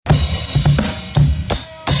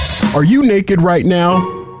Are you naked right now?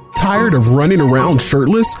 Tired of running around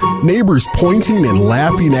shirtless? Neighbors pointing and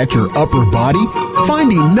laughing at your upper body?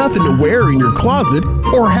 Finding nothing to wear in your closet?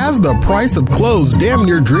 Or has the price of clothes damn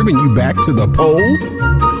near driven you back to the pole?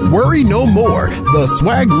 Worry no more. The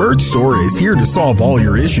Swag Merch Store is here to solve all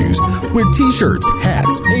your issues. With t-shirts,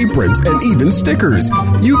 hats, aprons, and even stickers.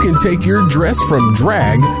 You can take your dress from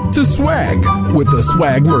drag to swag with the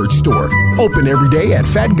Swag Merch Store. Open every day at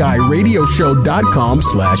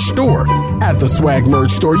fatguyradioshow.com/store. At the Swag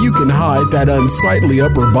Merch Store, you can hide that unsightly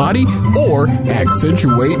upper body or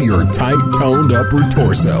accentuate your tight-toned upper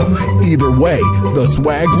torso. Either way, the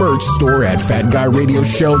Swag Merch Store at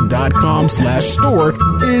fatguyradioshow.com/store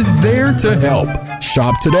is there to help.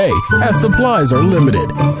 Shop today as supplies are limited.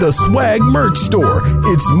 The Swag Merch Store.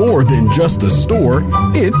 It's more than just a store.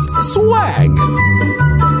 It's swag.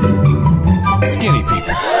 Skinny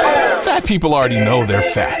people. Fat people already know they're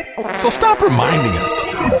fat. So stop reminding us.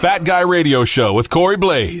 Fat Guy Radio Show with Corey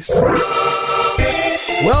Blaze.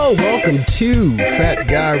 Well, welcome to Fat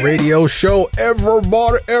Guy Radio Show.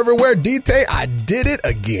 Everybody, everywhere. DT, I did it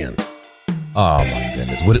again. Oh my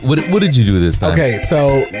goodness! What did you do this time? Okay,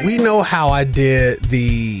 so we know how I did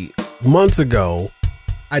the months ago.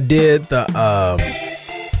 I did the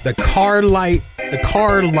car light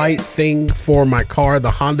thing for my car,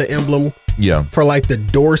 the Honda emblem. Yeah. For like the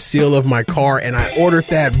door seal of my car, and I ordered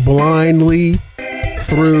that blindly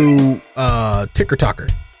through Ticker Talker.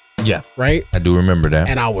 Yeah. Right? I do remember that.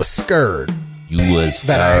 And I was scared. You was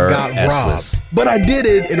that I got robbed. But I did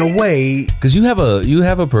it in a way. Because you have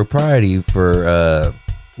a propriety for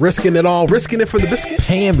risking it all, risking it for the biscuit.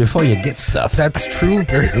 Paying before you get stuff. That's true.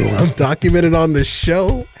 Very well documented on the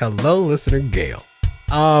show. Hello, listener Gail.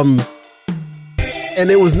 And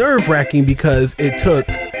it was nerve-wracking because it took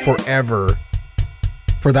forever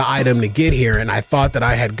for the item to get here, and I thought that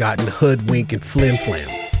I had gotten hoodwinked and flim-flam.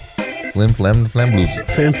 Flim-flammed and flamboozled.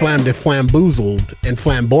 Flim-flammed and flamboozled and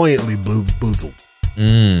flamboyantly boozled.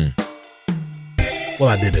 Well,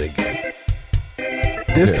 I did it again.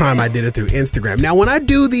 This time I did it through Instagram. Now, when I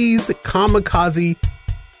do these kamikaze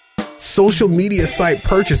social media site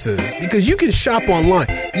purchases, because you can shop online.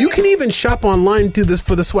 You can even shop online through this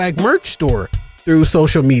for the Swag Merch Store through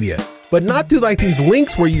social media, but not through like these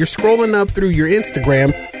links where you're scrolling up through your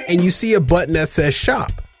Instagram and you see a button that says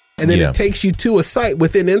shop. And then it takes you to a site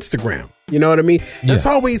within Instagram. You know what I mean? That's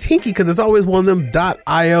always hinky because it's always one of them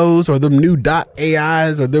 .ios or them new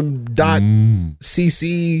 .ais or them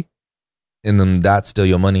 .cc. And them steal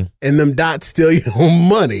your money. And them steal your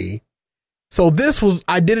money. So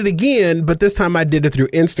I did it again, but this time I did it through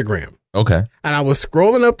Instagram. Okay. And I was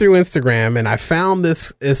scrolling up through Instagram and I found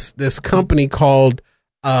this company called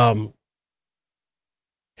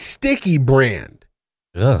Sticky Brand.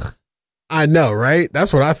 Ugh. I know, right?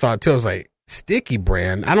 That's what I thought too. I was like, Sticky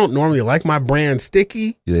Brand. I don't normally like my brand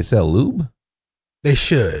sticky. Do they sell lube? They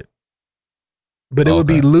should. But it would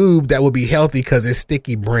be lube that would be healthy because it's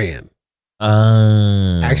Sticky Brand.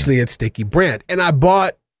 Actually, it's Sticky Brand. And I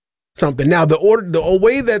bought something. Now, the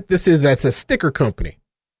way that this is, that's a sticker company.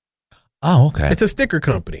 Oh, okay. It's a sticker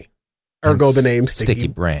company. Ergo the name Sticky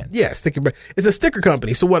Brand. Yeah, Sticky Brand. It's a sticker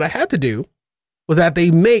company. So what I had to do was that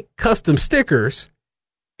they make custom stickers,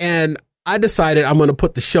 and I decided I'm going to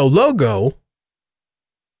put the show logo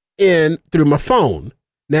in through my phone.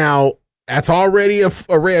 Now, that's already a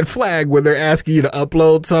red flag when they're asking you to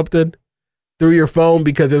upload something through your phone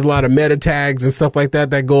because there's a lot of meta tags and stuff like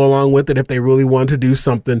that go along with it if they really want to do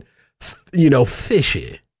something,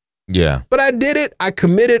 fishy. Yeah. But I did it. I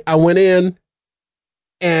committed. I went in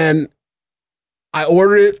and I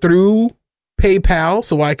ordered it through PayPal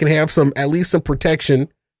so I can have at least some protection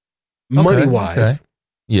money-wise. Okay.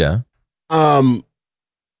 Yeah. And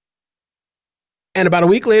about a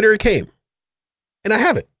week later, it came, and I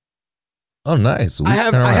have it. Oh, nice. I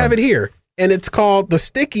have it here, and it's called the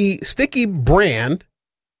Sticky Brand.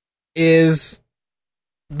 Is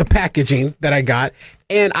the packaging that I got,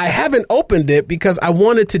 and I haven't opened it because I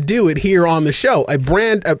wanted to do it here on the show. A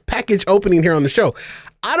package opening here on the show.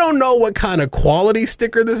 I don't know what kind of quality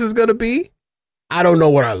sticker this is going to be. I don't know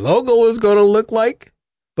what our logo is going to look like,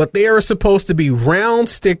 but they are supposed to be round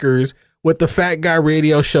stickers with the Fat Guy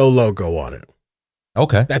Radio Show logo on it.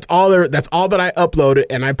 Okay. That's all that I uploaded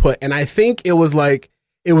and I put, and I think it was a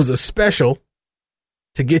special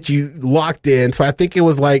to get you locked in. So I think it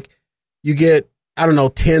was like you get,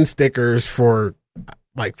 10 stickers for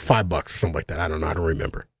like $5 or something like that. I don't know. I don't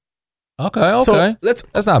remember. Okay. So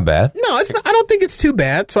that's not bad. No, it's not. I don't think it's too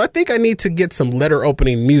bad. So I think I need to get some letter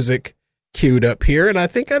opening music queued up here. And I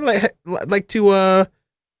think I'd like to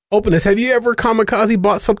open this. Have you ever kamikaze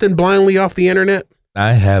bought something blindly off the internet?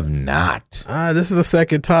 I have not. This is the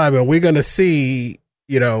second time, and we're going to see,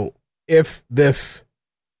 if this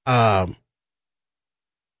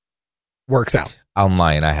works out.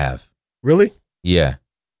 Online, I have. Really? Yeah.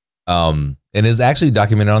 And it's actually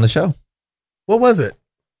documented on the show. What was it?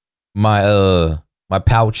 My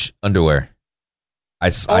pouch underwear. I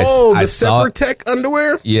the saw Separtech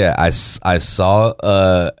underwear? Yeah, I saw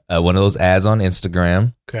one of those ads on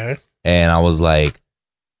Instagram. Okay. And I was like,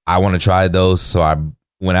 I want to try those. So I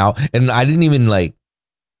went out and I didn't even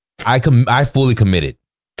I fully committed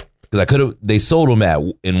because they sold them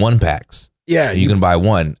in 1-packs. Yeah. You can buy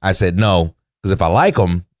one. I said no, because if I like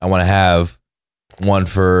them, I want to have one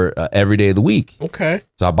for every day of the week. Okay.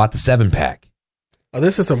 So I bought the 7-pack. Oh,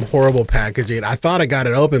 this is some horrible packaging. I thought I got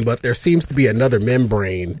it open, but there seems to be another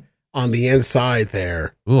membrane on the inside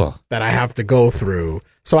there that I have to go through.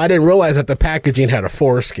 So I didn't realize that the packaging had a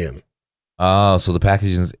foreskin. Oh, so the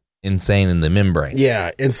packaging is insane in the membrane.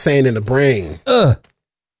 Yeah, insane in the brain. All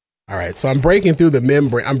right, so I'm breaking through the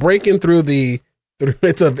membrane. I'm breaking through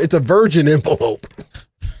it's a virgin envelope.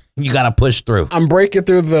 You got to push through. I'm breaking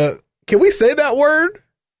through can we say that word?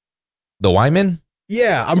 The Wyman?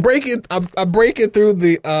 Yeah, I'm breaking through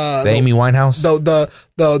the Amy Winehouse?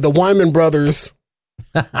 The Wyman brothers.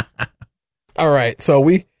 All right, so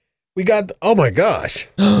we got oh my gosh.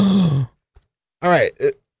 All right.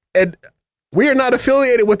 And we are not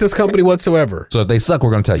affiliated with this company whatsoever. So if they suck,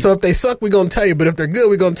 we're going to tell you. So if they suck, we're going to tell you, but if they're good,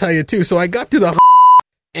 we're going to tell you too. So I got through the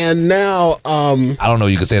and now I don't know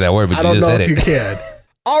if you can say that word, but I don't you just know said if it. you can.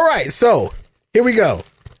 All right, so here we go.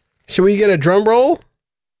 Should we get a drum roll?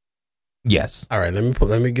 Yes. All right,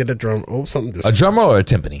 let me get a drum. Oh, something just a drum roll or a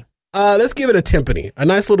timpani? Let's give it a timpani. A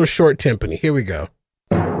nice little short timpani. Here we go.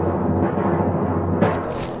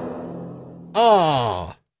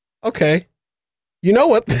 Oh, okay. You know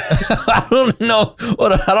what? I don't know.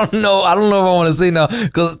 I don't know if I want to say now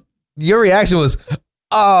because your reaction was,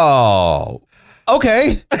 oh,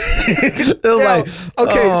 okay. It was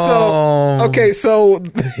so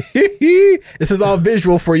this is all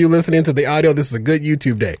visual for you listening to the audio. This is a good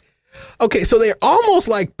YouTube day. Okay, so they're almost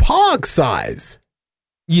like Pog size.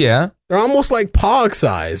 Yeah. They're almost like Pog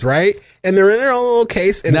size, right? And they're in their own little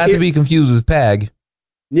case. And not to be confused with Pag.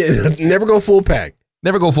 Yeah, never go full Pag.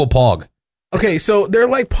 Never go full Pog. Okay, so they're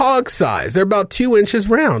like Pog size. They're about 2 inches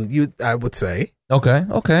round, I would say. Okay.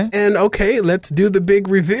 And okay, let's do the big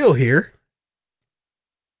reveal here.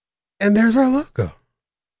 And there's our logo.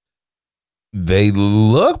 They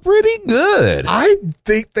look pretty good. I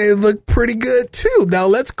think they look pretty good too. Now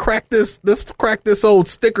let's crack this old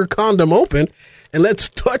sticker condom open and let's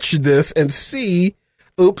touch this and see,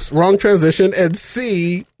 oops, wrong transition, and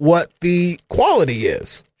see what the quality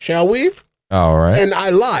is. Shall we? All right. And I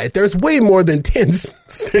lied. There's way more than 10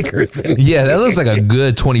 stickers in here. Yeah, that looks like a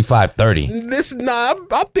good 25, 30. I'm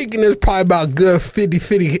thinking it's probably about good 50,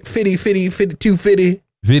 250.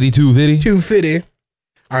 250.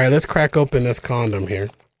 All right, let's crack open this condom here.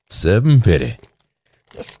 750.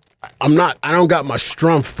 I don't got my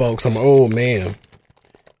strumpf, folks. I'm an old man.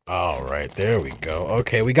 All right, there we go.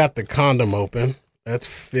 Okay, we got the condom open. Let's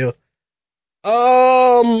feel.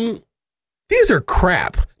 These are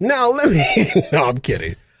crap. Now no, I'm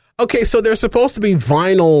kidding. Okay, so they're supposed to be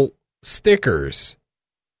vinyl stickers.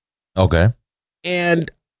 Okay. And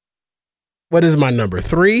what is my number?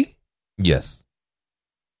 3? Yes.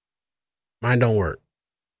 Mine don't work.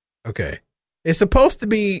 Okay. It's supposed to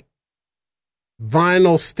be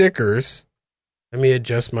vinyl stickers. Let me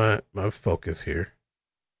adjust my focus here.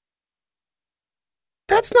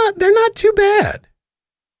 They're not too bad.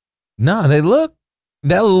 No,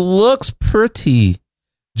 that looks pretty.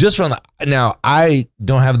 Just from now, I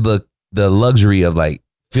don't have the luxury of like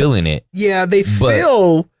feeling it. Yeah, they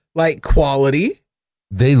feel like quality.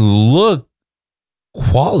 They look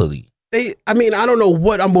quality. I don't know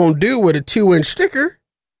what I'm going to do with a 2-inch sticker.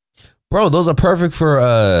 Bro, those are perfect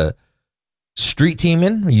for street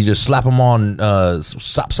teaming. You just slap them on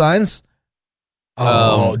stop signs.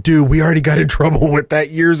 Oh, dude, we already got in trouble with that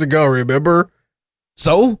years ago, remember?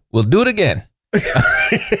 So, we'll do it again.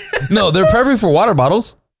 No, they're perfect for water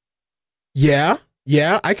bottles. Yeah,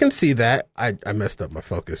 I can see that. I messed up my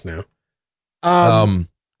focus now.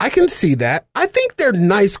 I can see that. I think they're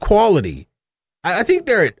nice quality. I think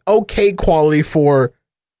they're okay quality for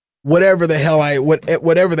whatever the hell I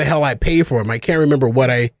pay for them. I can't remember what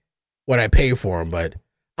I pay for them, but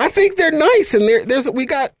I think they're nice. And we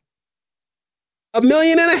got 1.5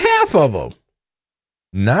 million of them.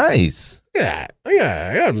 Nice. Look at that.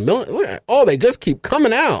 I got 1 million. Look at that. Oh, they just keep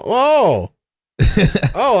coming out. Oh,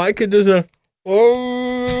 I could just.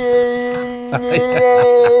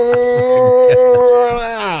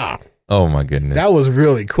 Oh my goodness. That was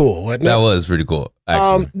really cool, wasn't it? That was pretty cool.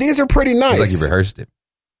 Actually. These are pretty nice. It's like you rehearsed it.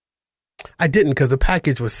 I didn't because the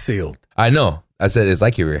package was sealed. I know. I said it's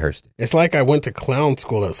like you rehearsed it. It's like I went to clown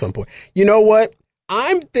school at some point. You know what?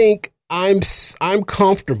 I'm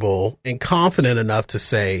comfortable and confident enough to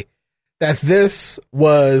say that this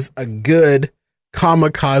was a good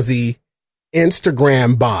kamikaze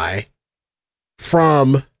Instagram buy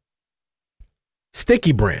from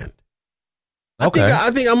Sticky Brand. Okay. I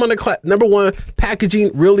think I'm gonna number one, packaging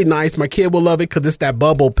really nice. My kid will love it because it's that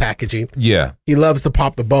bubble packaging. Yeah. He loves to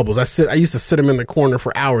pop the bubbles. I used to sit him in the corner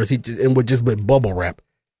for hours. And would just with bubble wrap.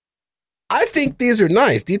 I think these are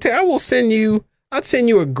nice. I'll send you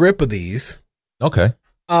a grip of these. Okay.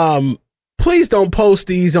 Please don't post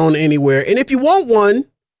these on anywhere. And if you want one,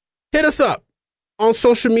 hit us up on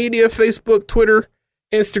social media, Facebook, Twitter,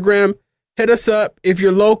 Instagram. Hit us up. If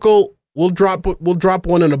you're local, we'll drop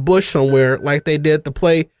one in a bush somewhere like they did the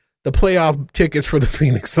playoff tickets for the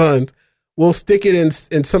Phoenix Suns. We'll stick it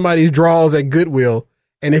in somebody's drawers at Goodwill,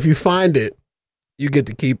 and if you find it, you get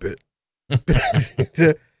to keep it.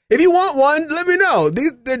 If you want one, let me know.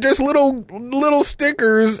 They're just little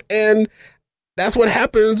stickers, and that's what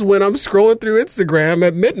happens when I'm scrolling through Instagram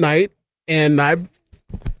at midnight, and I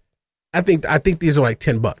think these are like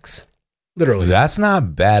 $10. Literally. That's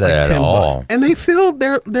not bad like at all. And they feel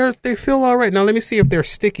they feel all right. Now let me see if they're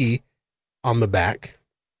sticky on the back.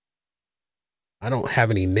 I don't have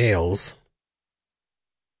any nails.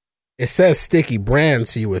 It says Sticky Brand,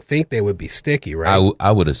 so you would think they would be sticky, right?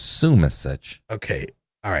 I would assume as such. Okay.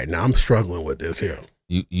 All right. Now I'm struggling with this here.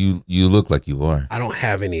 You look like you are. I don't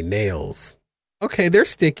have any nails. Okay, they're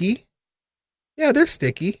sticky. Yeah, they're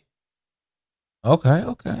sticky.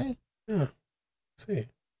 Okay. Yeah. Let's see.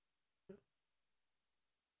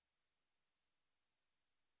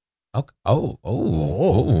 Okay. Oh,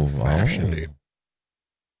 fashiony.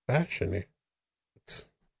 Fashiony.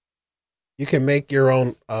 You can make your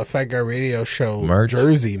own Fat Guy Radio Show merch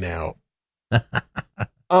jersey now.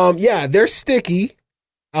 Yeah, they're sticky.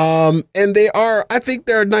 And I think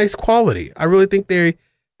they're a nice quality. I really think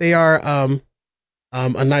they are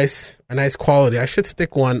a nice quality. I should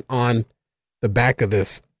stick one on the back of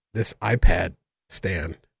this iPad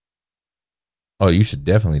stand. Oh, you should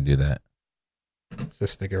definitely do that.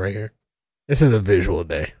 Just stick it right here. This is a visual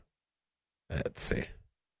day. Let's see.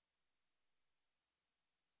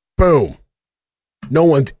 Boom. No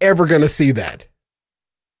one's ever going to see that.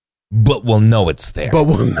 But we'll know it's there. But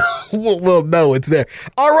we'll know it's there.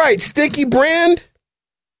 All right, Sticky Brand.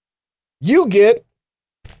 You get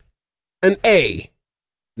an A.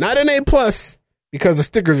 Not an A+, because the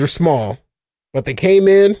stickers are small. But they came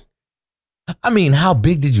in. I mean, how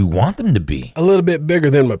big did you want them to be? A little bit bigger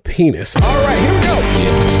than my penis. All right, here we go.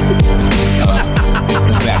 Yeah. It's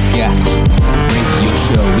the Fat Guy Radio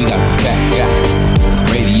Show. We got the Fat Guy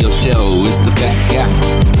Radio Show. It's the Fat Guy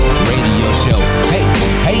Radio Show. Hey,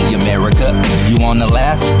 America, you wanna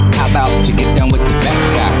laugh? How about you get down with the Fat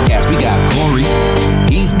Guy cast? We got Corey,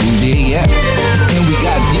 he's bougie AF, and we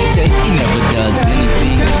got DJ. He never does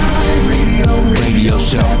anything. Radio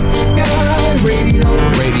Show.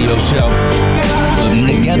 Radio Show. Put them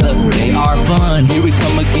together, they are fun. Here we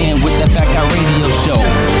come again with the Fat Guy Radio Show.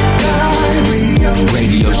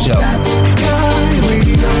 Radio Show.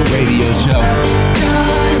 Radio Show.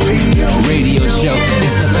 Radio Show.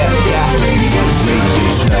 It's the Fat Guy Radio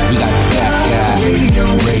Show. We got the Fat Guy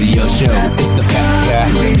Radio Show. It's the Fat Guy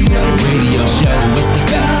Radio Show. It's the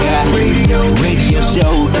Fat Guy Radio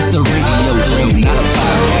Show. It's a radio show, not a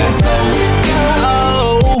podcast.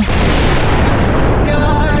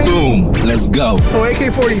 Boom. Let's go. So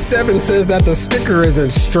AK-47 says that the sticker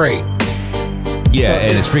isn't straight. Yeah, so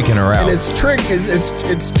and it's freaking her out. And it's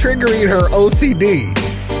triggering her OCD.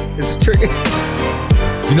 It's triggering.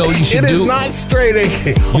 You know what you should do? It is not straight,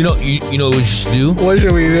 AK. You know what we should do? What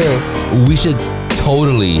should we do? We should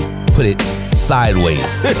totally put it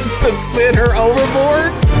sideways. To send her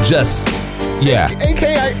overboard? Just, yeah. AK,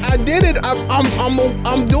 I did it.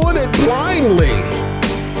 I'm doing it blindly.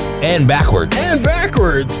 And backwards.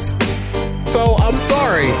 So I'm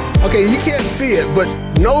sorry. Okay, you can't see it, but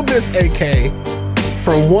know this, AK.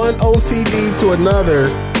 From one OCD to another,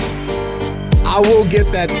 I will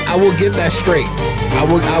get that straight. I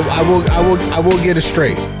will get it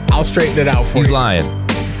straight. I'll straighten it out for you. He's lying.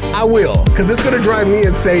 I will, because it's going to drive me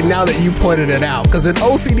insane now that you pointed it out. Because an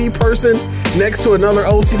OCD person next to another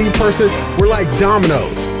OCD person, we're like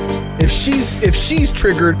dominoes. If she's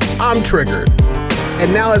triggered, I'm triggered.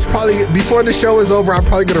 And now it's probably, before the show is over, I'm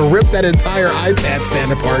probably going to rip that entire iPad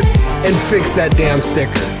stand apart and fix that damn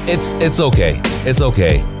sticker. It's okay. It's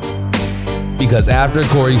okay. Because after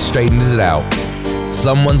Corey straightens it out,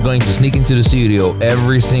 someone's going to sneak into the studio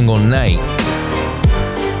every single night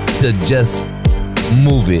to just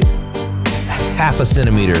move it half a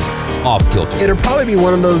centimeter off kilter. It'll probably be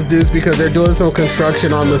one of those dudes because they're doing some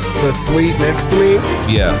construction on the suite next to me.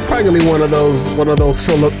 Yeah, Probably gonna be one of those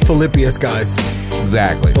Philippius guys.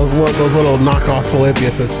 exactly. Those little knockoff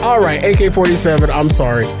Philippiuses. All right, AK-47. I'm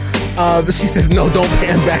sorry. But she says no. Don't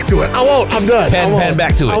pan back to it. I won't. I'm done. Pan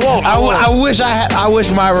back to it. I won't. I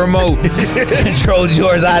wish my remote controlled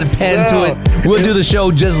yours. I'd pan to it. We'll do the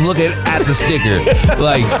show just looking at the sticker,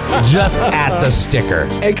 like just at the sticker.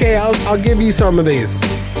 AK, I'll give you some of these.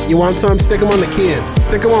 You want some? Stick them on the kids.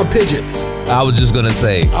 Stick them on Pidgeots. I was just gonna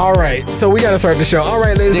say. All right, so we got to start the show. All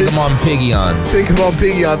right, ladies. Stick them on Piggy-ons. Stick them on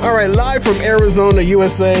Piggy-ons. All right, live from Arizona,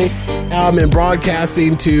 USA, and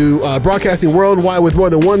broadcasting worldwide with more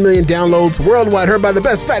than 1 million downloads worldwide. Heard by the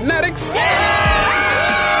best Fatnatics.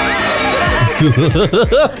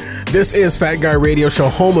 This is Fat Guy Radio Show,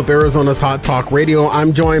 home of Arizona's Hot Talk Radio.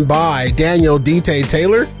 I'm joined by Daniel D-Tay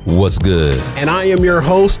Taylor. What's good? And I am your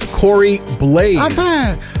host, Corey Blaze. I'm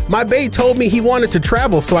fine. My bae told me he wanted to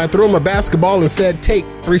travel, so I threw him a basketball and said, take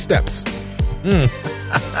 3 steps.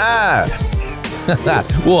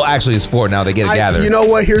 Well, actually, it's 4 now. They get it gathered. You know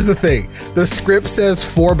what? Here's the thing. The script says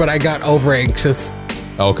 4, but I got over anxious.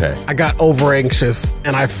 Okay. I got over anxious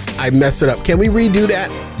and I messed it up. Can we redo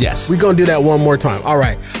that? Yes. We're going to do that one more time. All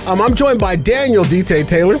right. I'm joined by Daniel D-Tay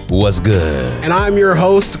Taylor. What's good? And I'm your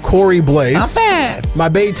host, Corey Blaze. Not bad. My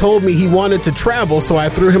bae told me he wanted to travel, so I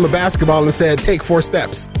threw him a basketball and said, take 4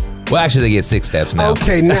 steps. Well, actually, they get 6 steps now.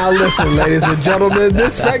 Okay, now listen, ladies and gentlemen.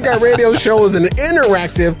 This Fat Guy Radio Show is an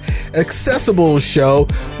interactive, accessible show.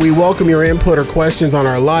 We welcome your input or questions on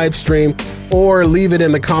our live stream, or leave it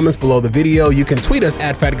in the comments below the video. You can tweet us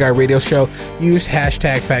at Fat Guy Radio Show. Use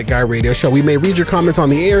hashtag Fat Guy Radio Show. We may read your comments on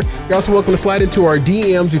the air. You're also welcome to slide into our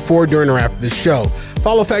DMs before, during, or after the show.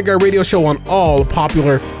 Follow Fat Guy Radio Show on all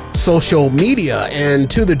popular social media. And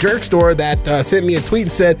to the jerk store that sent me a tweet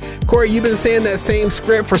and said, Corey, you've been saying that same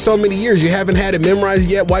script for so many years. You haven't had it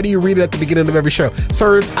memorized yet. Why do you read it at the beginning of every show?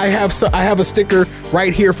 Sir, I have a sticker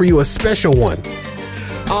right here for you, a special one.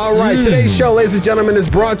 All right, today's show, ladies and gentlemen, is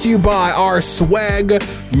brought to you by our swag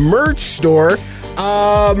merch store.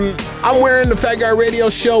 I'm wearing the Fat Guy Radio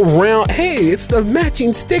Show round. Hey, it's the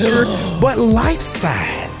matching sticker, but life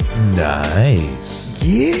size. Nice.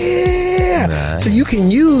 Yeah. Nice. So you can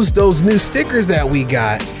use those new stickers that we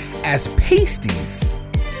got as pasties.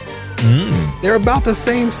 They're about the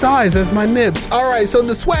same size as my nips. All right, so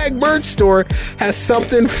the swag merch store has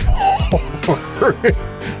something for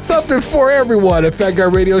everyone at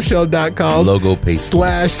fatguyradioshow.com. Logo pasty.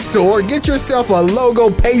 /store. Get yourself a logo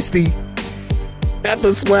pasty at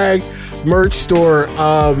the swag merch store.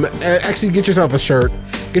 Actually, get yourself a shirt.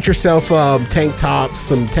 Get yourself some tank tops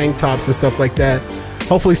and stuff like that.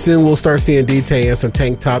 Hopefully soon we'll start seeing D-Tay in some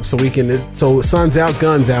tank tops so sun's out,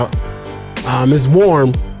 guns out. It's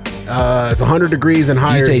warm. It's 100 degrees and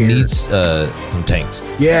higher. D-Tay here. needs some tanks.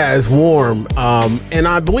 Yeah, it's warm. And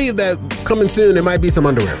I believe that coming soon there might be some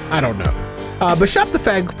underwear. I don't know. But shop the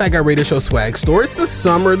Fat Guy Radio Show swag store. It's the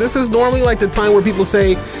summer. This is normally like the time where people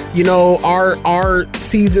say, you know, our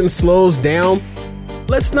season slows down.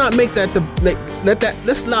 Let's not make that the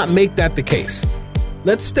case.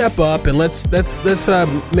 Let's step up and let's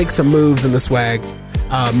make some moves in the swag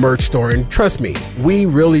merch store. And trust me, we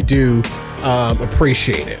really do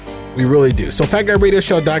appreciate it. We really do. So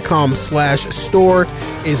fatguyradioshow.com/store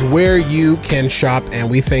is where you can shop, and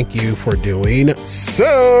we thank you for doing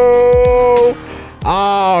so.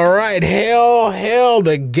 All right, hell,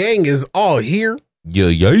 the gang is all here. Yeah.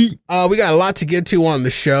 We got a lot to get to on the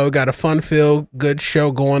show. Got a fun, feel good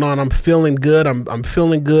show going on. I'm feeling good. I'm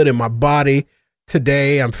feeling good in my body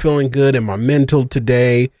today. I'm feeling good in my mental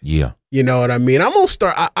today. Yeah. You know what I mean? I'm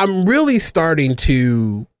really starting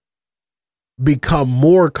to become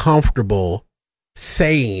more comfortable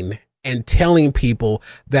saying and telling people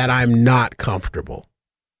that I'm not comfortable.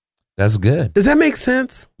 That's good. Does that make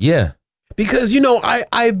sense? Yeah. Because, you know,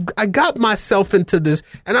 I got myself into this,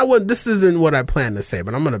 and this isn't what I plan to say,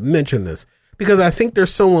 but I'm going to mention this because I think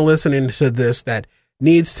there's someone listening to this that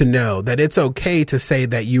needs to know that it's okay to say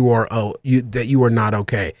that you are not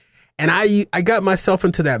okay. And I got myself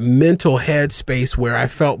into that mental headspace where I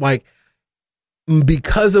felt like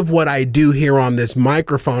because of what I do here on this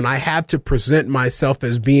microphone, I have to present myself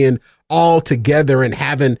as being all together and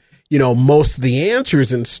having, you know, most of the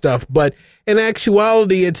answers and stuff. But in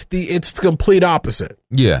actuality, it's the complete opposite.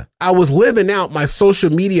 Yeah. I was living out my social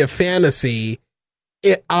media fantasy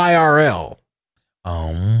at IRL,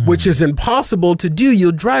 which is impossible to do.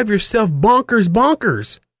 You'll drive yourself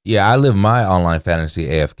bonkers. Yeah, I live my online fantasy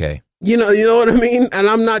AFK. You know what I mean? And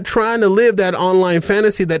I'm not trying to live that online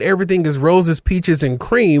fantasy that everything is roses, peaches, and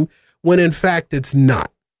cream when in fact it's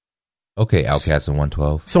not. Okay, Outcast and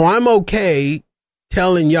 112. So I'm okay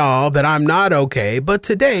telling y'all that I'm not okay, but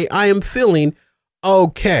today I am feeling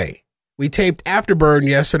okay. We taped Afterburn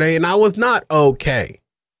yesterday and I was not okay.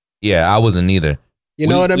 Yeah, I wasn't either. You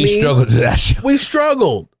know what I mean? We struggled to that show. We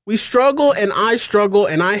struggled. We struggle, and I struggle,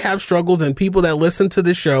 and I have struggles, and people that listen to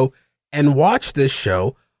the show and watch this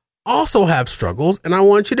show also have struggles. And I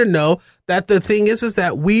want you to know that the thing is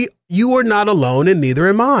that you are not alone, and neither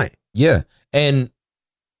am I. Yeah. And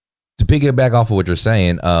to piggyback off of what you're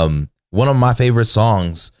saying, one of my favorite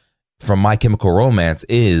songs from My Chemical Romance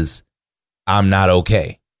is I'm Not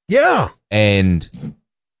Okay. Yeah. And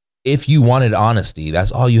if you wanted honesty,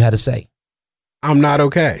 that's all you had to say. I'm not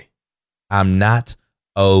okay. I'm not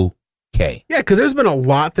okay. Yeah, because there's been a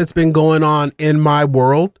lot that's been going on in my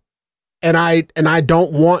world. And I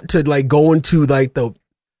don't want to like go into like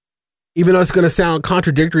even though it's going to sound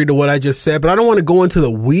contradictory to what I just said, but I don't want to go into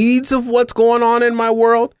the weeds of what's going on in my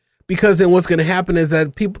world, because then what's going to happen is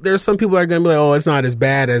that there's some people that are going to be like, oh, it's not as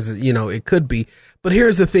bad as, it could be. But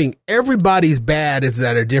here's the thing. Everybody's bad is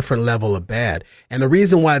at a different level of bad. And the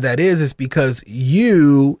reason why that is because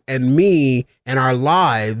you and me and our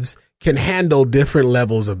lives can handle different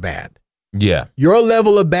levels of bad. Yeah. Your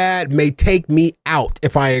level of bad may take me out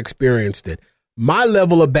if I experienced it. My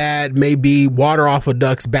level of bad may be water off a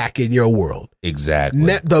duck's back in your world. Exactly.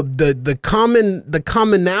 The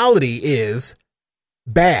commonality is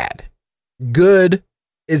bad. Good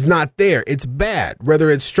is not there. It's bad.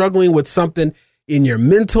 Whether it's struggling with something in your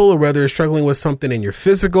mental, or whether it's struggling with something in your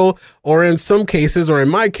physical, or in some cases, or in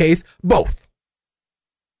my case, both.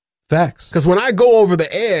 Facts. Because when I go over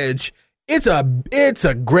the edge, it's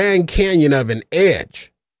a Grand Canyon of an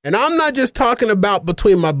edge. And I'm not just talking about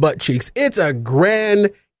between my butt cheeks. It's a Grand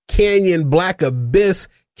Canyon, Black Abyss,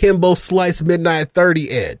 Kimbo Slice, Midnight 30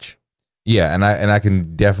 edge. Yeah, and I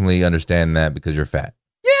can definitely understand that because you're fat.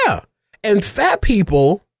 Yeah. And fat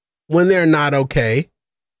people, when they're not okay,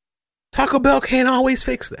 Taco Bell can't always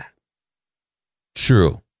fix that.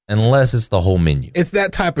 True. Unless it's the whole menu. It's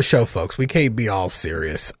that type of show, folks. We can't be all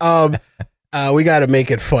serious. We got to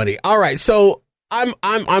make it funny. All right. So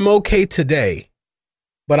I'm okay today,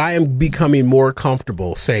 but I am becoming more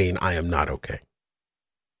comfortable saying I am not okay.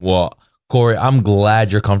 Well, Corey, I'm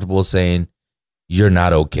glad you're comfortable saying you're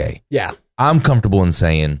not okay. Yeah. I'm comfortable in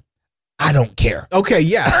saying I don't care. Okay,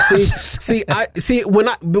 yeah. I used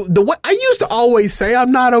to always say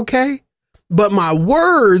I'm not okay, but my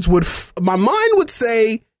mind would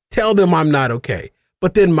say, tell them I'm not okay.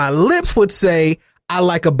 But then my lips would say, I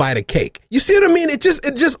like a bite of cake. You see what I mean? It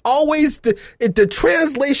just always, the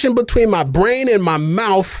translation between my brain and my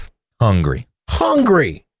mouth. Hungry.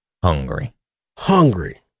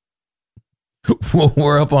 Well,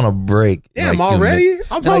 we're up on a break. Yeah, I'm already.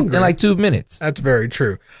 I'm hungry. In like 2 minutes. That's very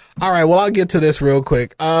true. All right. Well, I'll get to this real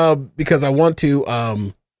quick because I want to.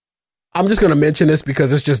 I'm just going to mention this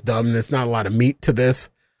because it's just dumb and there's not a lot of meat to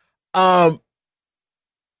this. Home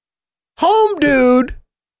dude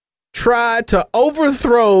tried to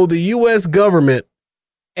overthrow the U.S. government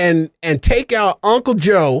and take out Uncle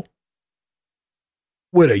Joe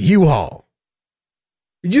with a U-Haul.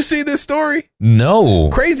 Did you see this story?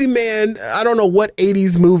 No. Crazy man, I don't know what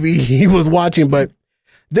 80s movie he was watching, but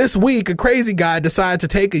this week a crazy guy decided to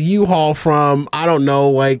take a U-Haul from, I don't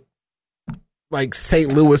know, like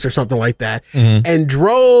St. Louis or something like that, and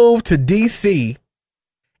drove to D.C.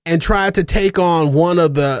 and tried to take on one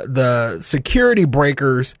of the security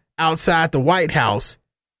breakers outside the White House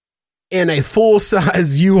in a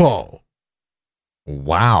full-size U-Haul.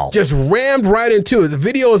 Wow. Just rammed right into it. The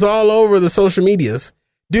video is all over the social medias.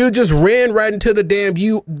 Dude just ran right into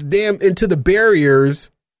the into the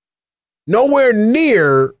barriers, nowhere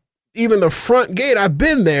near even the front gate. I've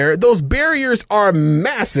been there. Those barriers are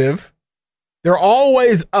massive. They're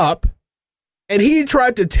always up. And he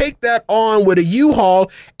tried to take that on with a U-Haul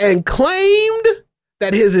and claimed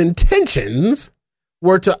that his intentions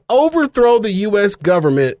were to overthrow the U.S.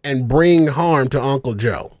 government and bring harm to Uncle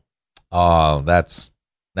Joe. Oh, that's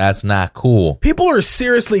not cool. People are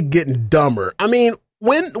seriously getting dumber. I mean,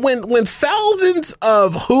 when thousands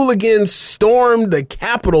of hooligans stormed the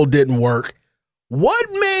Capitol didn't work, what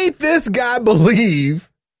made this guy believe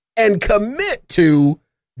and commit to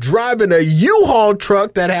driving a U-Haul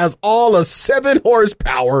truck that has all of 7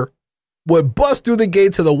 horsepower would bust through the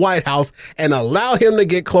gates of the White House and allow him to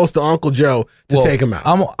get close to Uncle Joe to take him out?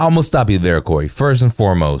 I'm going to stop you there, Corey. First and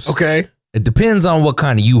foremost. Okay. It depends on what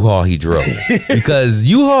kind of U-Haul he drove. Because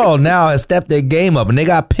U-Haul now has stepped their game up and they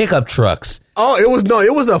got pickup trucks. Oh,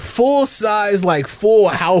 it was a full size, like full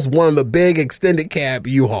house, one of the big extended cab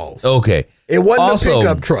U-Hauls. Okay. It wasn't Also, a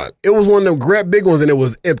pickup truck. It was one of them big ones, and it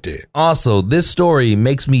was empty. Also, this story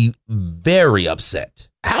makes me very upset.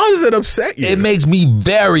 How does it upset you? It makes me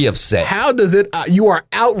very upset. How does it? You are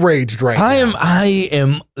outraged right now. I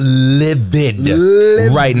am livid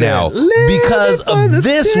right now Livid because for the of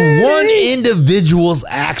this city. one individual's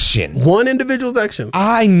action. One individual's actions.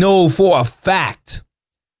 I know for a fact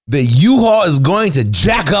that U-Haul is going to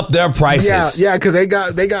jack up their prices. Yeah, because they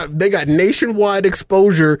got nationwide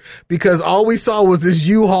exposure because all we saw was this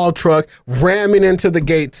U-Haul truck ramming into the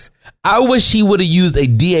gates. I wish he would have used a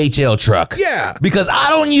DHL truck. Yeah. Because I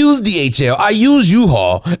don't use DHL. I use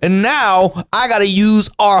U-Haul. And now I got to use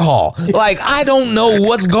R-Haul. Like, I don't know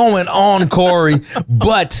what's going on, Corey.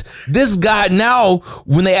 But this guy now,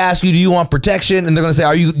 when they ask you, do you want protection? And they're going to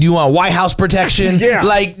say, do you want White House protection? Yeah.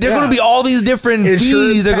 Like, there's going to be all these different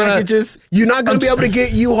Insurance fees. They're packages. You're not going to be able to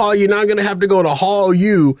get U-Haul. You're not going to have to go to Haul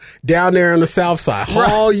U down there on the south side.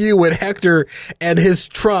 Haul U with Hector and his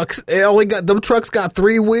trucks. Them trucks got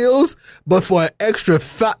 3 wheels, but for an extra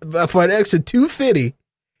 $250,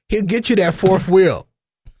 he'll get you that 4th wheel.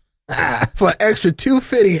 For an extra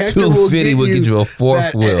 $250, Hector will get you a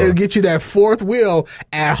 4th wheel. It'll get you that 4th wheel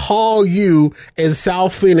at Haul U in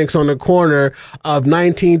South Phoenix on the corner of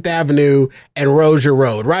 19th Avenue and Rozier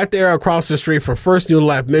Road. Right there across the street from First New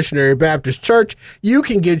Life Missionary Baptist Church, you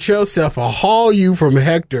can get yourself a Haul U from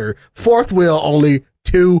Hector, 4th wheel, only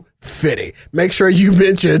 $250. Make sure you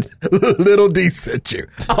mention Little D sent you.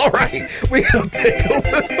 All right, we gonna take a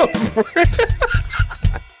little break.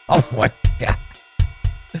 Oh, my God.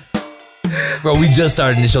 Bro, we just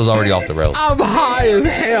started and the show's already off the rails. I'm high as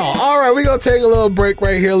hell. All right, we're going to take a little break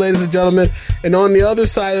right here, ladies and gentlemen. And on the other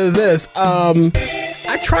side of this,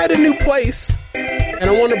 I tried a new place, and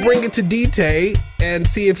I want to bring it to D-Tay and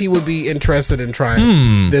see if he would be interested in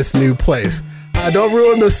trying this new place. Don't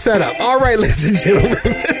ruin the setup. All right, ladies and gentlemen,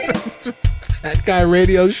 this is Fat Guy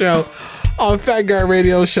Radio Show on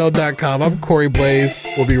FatGuyRadioShow.com. I'm Corey Blaze.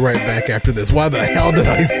 We'll be right back after this. Why the hell did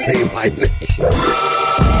I say my name?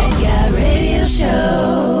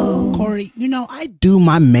 Show. Corey, I do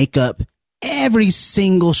my makeup every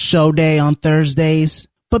single show day on Thursdays,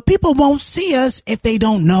 but people won't see us if they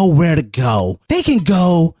don't know where to go. They can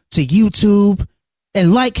go to YouTube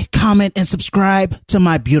and comment, and subscribe to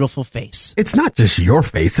my beautiful face. It's not just your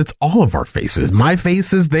face, it's all of our faces. My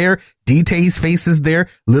face is there, D-Tay's face is there,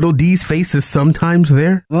 Little D's face is sometimes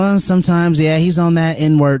there. Well, sometimes, yeah, he's on that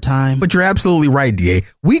N-word time. But you're absolutely right, D.A.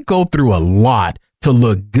 We go through a lot to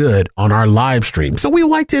look good on our live stream. So we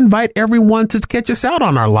like to invite everyone to catch us out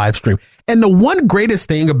on our live stream. And the one greatest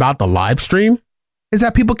thing about the live stream is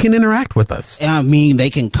that people can interact with us. I mean,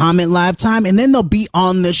 they can comment live time and then they'll be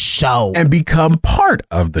on the show. And become part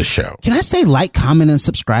of the show. Can I say like, comment, and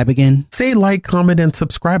subscribe again? Say like, comment, and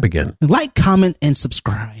subscribe again. Like, comment, and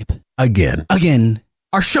subscribe. Again.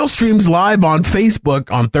 Our show streams live on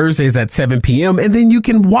Facebook on Thursdays at 7 p.m. And then you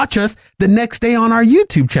can watch us the next day on our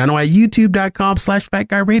YouTube channel at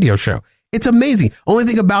youtube.com/FatGuyRadioShow. It's amazing. Only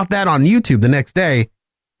thing about that on YouTube the next day,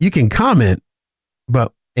 you can comment,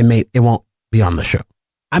 but it won't be on the show.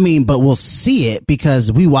 I mean, but we'll see it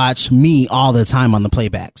because we watch me all the time on the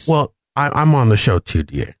playbacks. Well, I'm on the show too,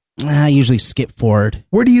 dear. I usually skip forward.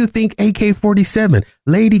 Where do you think AK-47,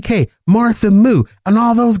 Lady K, Martha Moo, and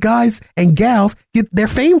all those guys and gals get their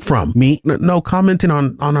fame from? Me? No commenting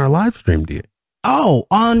on our live stream, dear. Oh,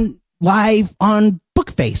 live on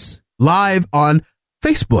Bookface. Live on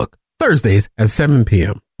Facebook, Thursdays at 7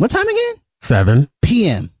 p.m. What time again? 7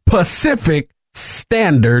 p.m. Pacific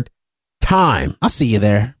Standard Time. I'll see you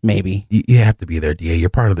there, maybe. You have to be there, DA.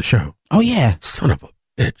 You're part of the show. Oh, yeah. Son of a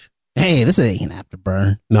bitch. Hey, this ain't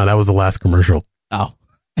Afterburn. No, that was the last commercial. Oh.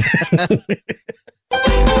 They're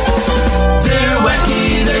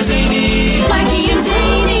wacky, they're zany. Wacky and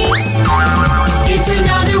zany. It's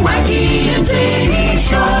another wacky and zany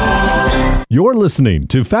show. You're listening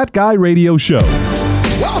to Fat Guy Radio Show.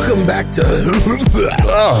 Welcome back to Good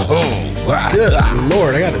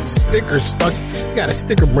Lord, I got a sticker stuck. I got a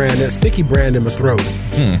sticky brand in my throat.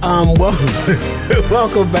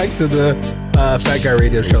 Welcome back to the Fat Guy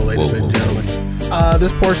Radio Show, ladies and gentlemen.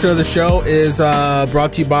 This portion of the show is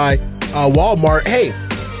brought to you by Walmart. Hey,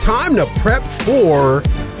 time to prep for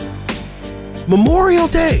Memorial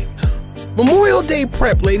Day. Memorial Day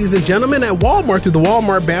prep, ladies and gentlemen, at Walmart through the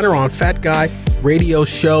Walmart banner on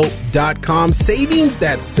FatGuyRadioShow.com. Savings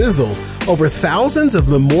that sizzle. Over thousands of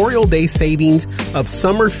Memorial Day savings of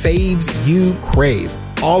summer faves you crave.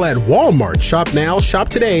 all at Walmart. Shop now, shop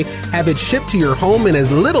today, have it shipped to your home in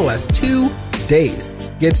as little as 2 days.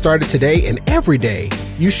 Get started today and every day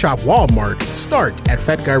you shop Walmart. Start at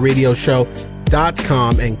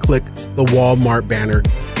fatguyradioshow.com and click the Walmart banner,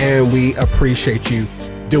 and we appreciate you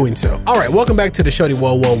doing so. All right, welcome back to the show.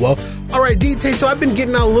 Whoa. All right, D-Tay, so I've been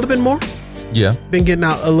getting out a little bit more. Yeah. Been getting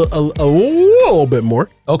out a little bit more.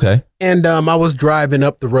 Okay. And I was driving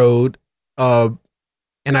up the road and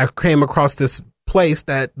I came across this place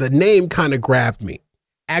that the name kind of grabbed me.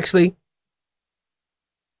 Actually,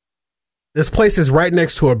 this place is right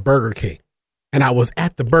next to a Burger King. And I was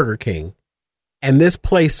at the Burger King and this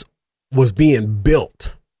place was being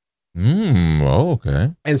built.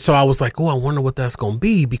 Okay. And so I was like, I wonder what that's going to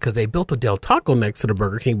be, because they built a Del Taco next to the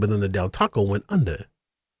Burger King, but then the Del Taco went under.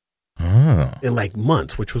 In like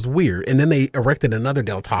months, which was weird. And then they erected another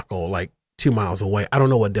Del Taco like 2 miles away. I don't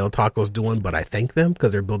know what Del Taco's doing, but I thank them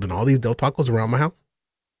because they're building all these Del Tacos around my house.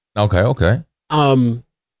 Okay.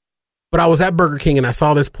 But I was at Burger King and I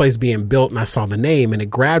saw this place being built and I saw the name and it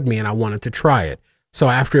grabbed me and I wanted to try it. So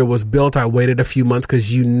after it was built, I waited a few months,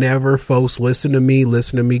 because you never, folks, listen to me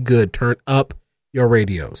good. Turn up your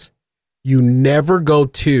radios. You never go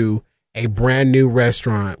to a brand new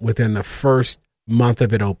restaurant within the first month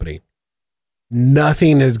of it opening.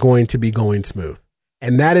 Nothing is going to be going smooth.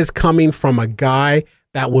 And that is coming from a guy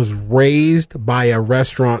that was raised by a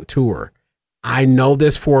restaurateur. I know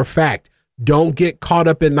this for a fact. Don't get caught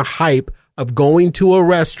up in the hype of going to a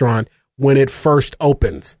restaurant when it first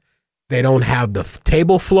opens. They don't have the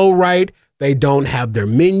table flow right. They don't have their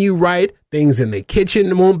menu right. Things in the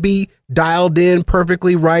kitchen won't be dialed in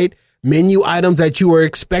perfectly right. Menu items that you are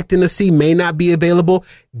expecting to see may not be available.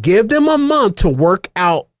 Give them a month to work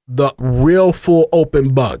out the real full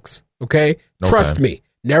open bugs. Okay? Trust me.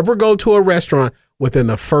 Never go to a restaurant within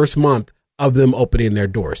the first month of them opening their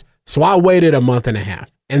doors. So I waited a month and a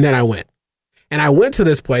half and then I went. And I went to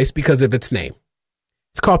this place because of its name.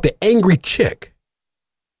 It's called the Angry Chick.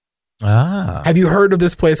 Have you heard of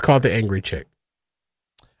this place called the Angry Chick?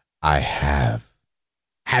 I have.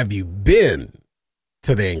 Have you been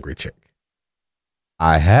to the Angry Chick?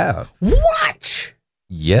 I have. What?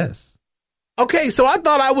 Yes. Okay, so I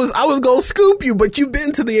thought I was gonna scoop you, but you've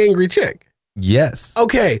been to the Angry Chick. Yes.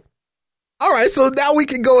 Okay. All right, so now we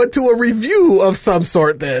can go into a review of some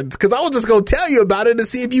sort then, because I was just gonna tell you about it and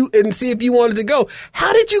see if you wanted to go.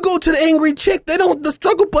 How did you go to the Angry Chick? They don't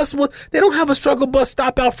have a struggle bus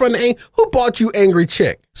stop out front of Who bought you Angry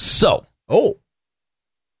Chick? So.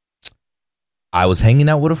 I was hanging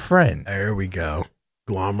out with a friend. There we go.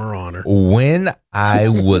 Glommer honor. When I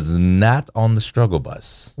was not on the struggle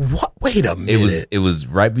bus. What? Wait a minute. It was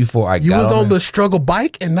right before I got on. You was on the struggle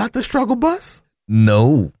bike and not the struggle bus?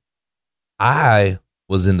 No. I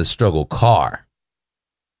was in the struggle car.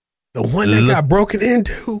 The one that got broken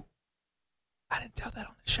into? I didn't tell that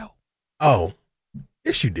on the show. Oh.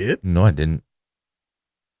 Yes, you did. No, I didn't.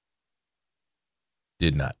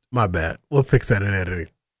 Did not. My bad. We'll fix that in editing.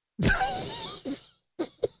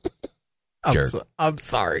 I'm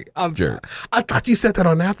sorry. I'm sorry. I thought you said that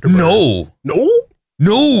on Afterburner.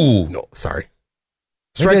 No. Sorry.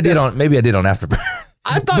 Maybe I did on Afterburner.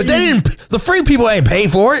 I thought, but they didn't. The free people ain't paying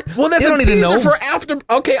for it. Well, that's they a don't even teaser know. for after.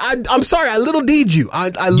 Okay, I'm sorry. I little D'd you. I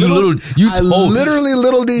literally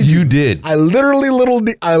little D'd you. You did. I literally little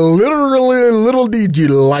D'd you,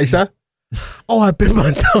 Elisha. Oh, I bit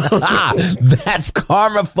my tongue. That's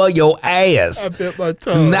karma for your ass. I bit my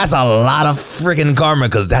tongue. And that's a lot of freaking karma,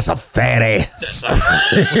 because that's a fat ass.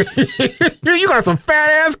 You got some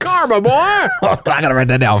fat ass karma, boy. I gotta write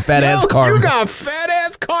that down. Fat ass karma. You got fat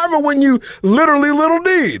ass karma when you literally little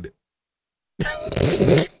D'd.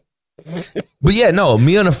 But yeah, no,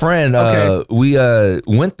 me and a friend, we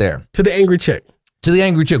went there. To the Angry Chick.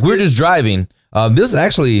 We're just driving. This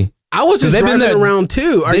actually... I was just driving around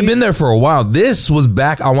too. They've been there for a while. This was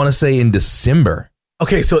back, I want to say, in December.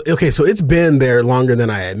 Okay, so it's been there longer than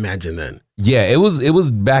I imagined then. Yeah, it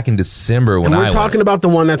was back in December when we're talking about the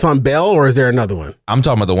one that's on Bell, or is there another one? I'm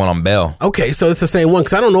talking about the one on Bell. Okay, so it's the same one,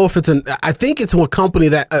 because I don't know if I think it's a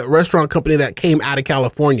restaurant company that came out of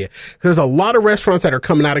California. There's a lot of restaurants that are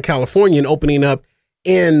coming out of California and opening up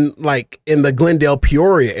in the Glendale,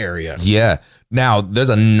 Peoria area. Yeah. Now, there's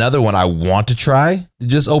another one I want to try that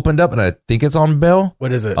just opened up, and I think it's on Bell.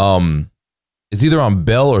 What is it? It's either on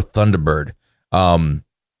Bell or Thunderbird.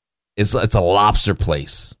 It's a lobster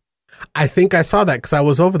place. I think I saw that because I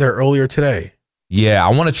was over there earlier today. Yeah,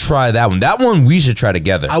 I want to try that one. That one we should try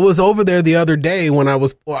together. I was over there the other day when I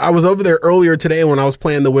was over there earlier today when I was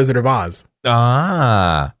playing The Wizard of Oz.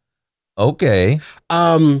 Ah, okay.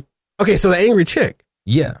 Okay, so the Angry Chick.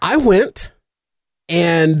 Yeah. I went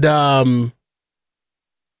and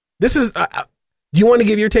This is. Do you want to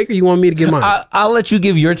give your take, or you want me to give mine? I'll let you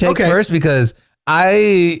give your take first because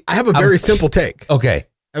I have a very simple take. Okay.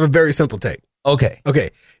 I have a very simple take. Okay. Okay.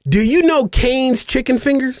 Do you know Cane's chicken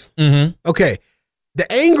fingers? Mm-hmm. Okay. The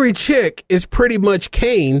Angry Chick is pretty much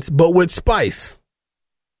Cane's, but with spice.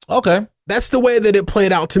 Okay. That's the way that it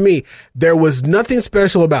played out to me. There was nothing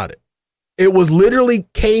special about it. It was literally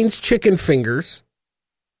Cane's chicken fingers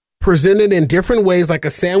presented in different ways, like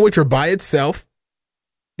a sandwich or by itself.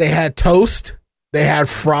 They had toast. They had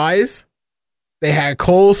fries. They had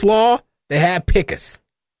coleslaw. They had pickles.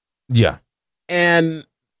 Yeah. And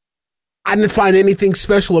I didn't find anything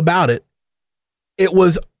special about it. It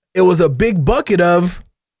was a big bucket of,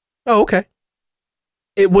 oh, okay.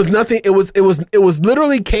 It was nothing. It was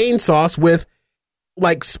literally cane sauce with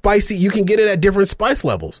like spicy. You can get it at different spice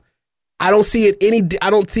levels. I don't see it I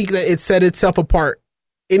don't think that it set itself apart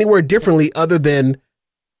anywhere differently other than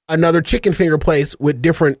another chicken finger place with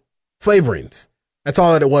different flavorings. That's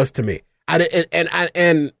all that it was to me. And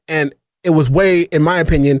it was way, in my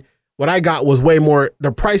opinion, what I got was way more.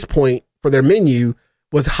 The price point for their menu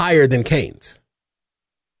was higher than Cane's.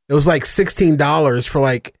 It was like $16 for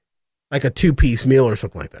like a 2-piece meal or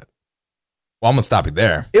something like that. Well, I'm gonna stop you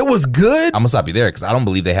there. It was good. I'm gonna stop you there because I don't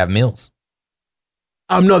believe they have meals.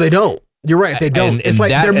 No, they don't. You're right. They don't. It's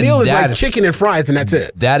like their meal is like chicken and fries, and that's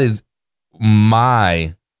it. That is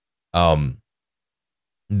my,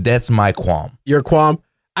 that's my qualm. Your qualm.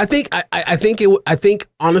 I think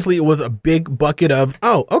honestly it was a big bucket of,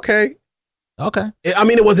 oh, okay. Okay. I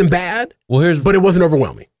mean, it wasn't bad. Well, but it wasn't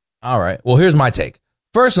overwhelming. All right. Well, here's my take.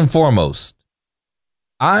 First and foremost,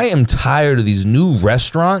 I am tired of these new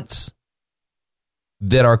restaurants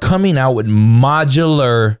that are coming out with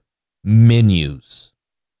modular menus.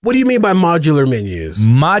 What do you mean by modular menus?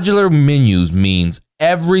 Modular menus means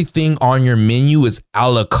everything on your menu is a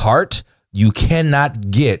la carte. You cannot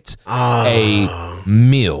get a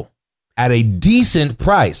meal at a decent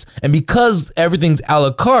price. And because everything's a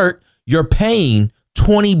la carte, you're paying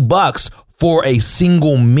 $20 for a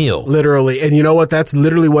single meal. Literally. And you know what? That's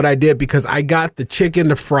literally what I did because I got the chicken,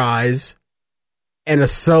 the fries, and a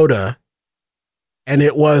soda, and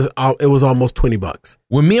it was almost $20.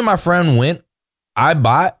 When me and my friend went, I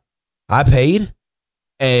paid,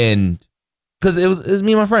 and because it was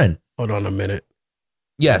me and my friend. Hold on a minute.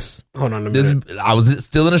 Yes. Hold on a minute. I was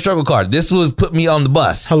still in a struggle card. This was put me on the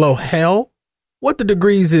bus. Hello, hell? What the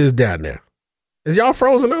degrees is down there? Is y'all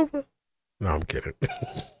frozen over? No, I'm kidding.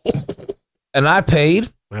 And I paid.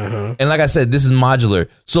 Uh-huh. And like I said, this is modular.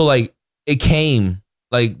 So like it came,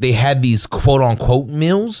 like they had these quote unquote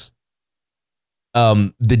meals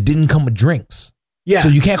that didn't come with drinks. Yeah. So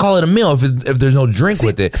you can't call it a meal if there's no drink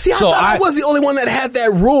with it. See, I thought I was the only one that had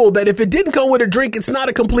that rule that if it didn't come with a drink, it's not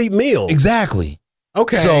a complete meal. Exactly.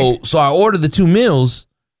 Okay. So I ordered the 2 meals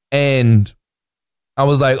and I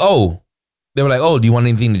was like, oh, they were like, oh, do you want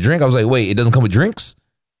anything to drink? I was like, wait, it doesn't come with drinks?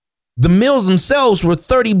 The meals themselves were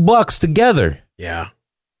 $30 together. Yeah.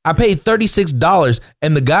 I paid $36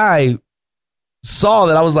 and the guy saw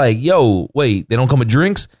that I was like, yo, wait, they don't come with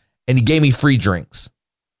drinks? And he gave me free drinks.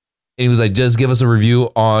 And he was like, just give us a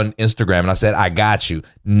review on Instagram. And I said, I got you.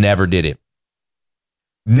 Never did it.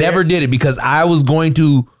 Never did it because I was going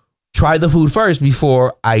to try the food first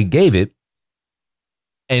before I gave it.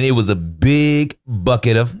 And it was a big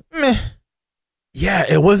bucket of meh. Yeah,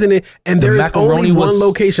 it wasn't it. And there is only one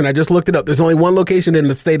location. I just looked it up. There's only one location in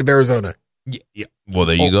the state of Arizona. Yeah. Well,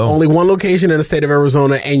 there you go. Only one location in the state of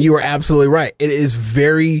Arizona. And you are absolutely right. It is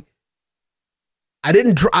very...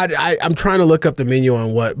 I'm trying to look up the menu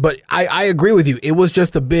on what, but I agree with you. It was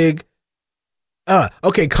just a big,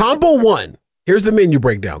 okay. Combo 1. Here's the menu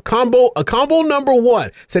breakdown. Combo number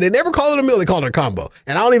 1. So they never call it a meal. They call it a combo.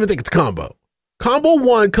 And I don't even think it's a combo. Combo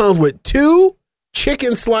 1 comes with 2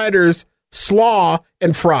 chicken sliders, slaw,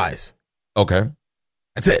 and fries. Okay.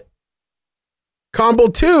 That's it. Combo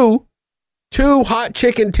 2, 2 hot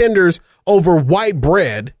chicken tenders over white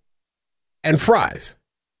bread and fries.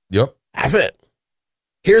 Yep. That's it.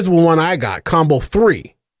 Here's the one I got. Combo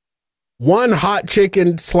 3. 1 hot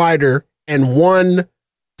chicken slider and 1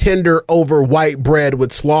 tender over white bread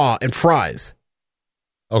with slaw and fries.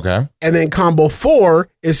 Okay. And then combo 4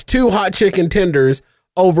 is 2 hot chicken tenders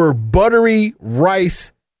over buttery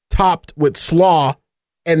rice topped with slaw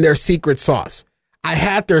and their secret sauce. I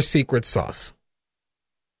had their secret sauce.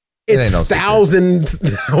 It's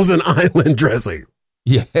Thousand Island dressing.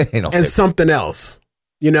 Yeah. And something else.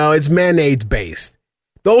 You know, it's mayonnaise based.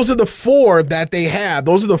 Those are the 4 that they have.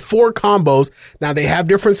 Those are the 4 combos. Now, they have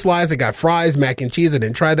different slides. They got fries, mac and cheese. I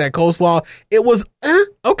didn't try that coleslaw. It was,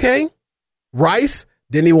 okay. Rice,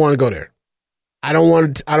 didn't even want to go there. I don't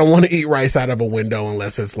want to eat rice out of a window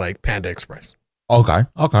unless it's like Panda Express. Okay.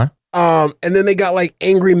 And then they got like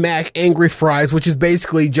Angry Mac, Angry Fries, which is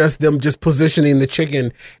basically just them just positioning the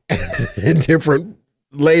chicken in different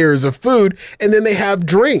layers of food. And then they have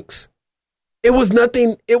drinks. It was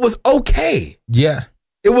nothing. It was okay. Yeah.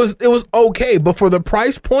 It was okay. But for the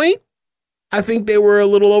price point, I think they were a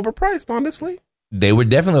little overpriced, honestly. They were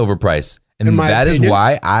definitely overpriced. And that is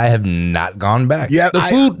why I have not gone back. Yeah, the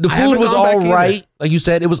food was all right. Like you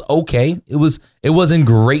said, it was okay. It wasn't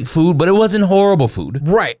great food, but it wasn't horrible food.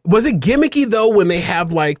 Right. Was it gimmicky though when they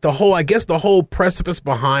have like the whole precipice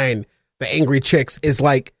behind the Angry Chicks is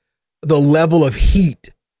like the level of heat.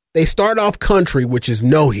 They start off country, which is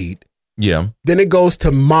no heat. Yeah. Then it goes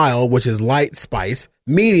to mild, which is light spice,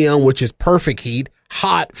 medium, which is perfect heat,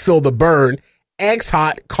 hot, feel the burn, X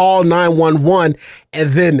hot, call 911, and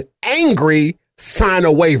then angry, sign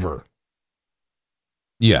a waiver.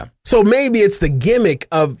 Yeah. So maybe it's the gimmick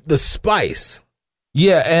of the spice.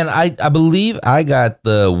 Yeah, and I believe I got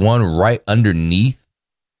the one right underneath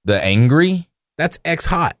the angry. That's X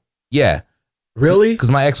hot. Yeah. Really? Because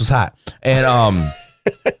my ex was hot. And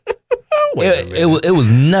it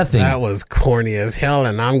was nothing. That was corny as hell,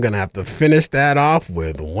 and I'm going to have to finish that off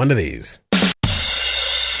with one of these.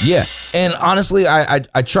 Yeah. And honestly, I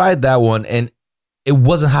tried that one and it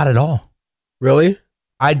wasn't hot at all. Really?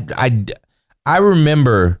 I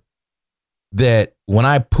remember that when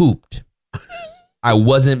I pooped, I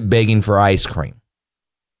wasn't begging for ice cream.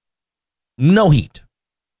 No heat.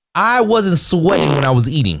 I wasn't sweating when I was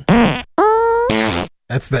eating.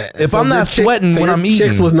 If I'm not sweating when I'm eating.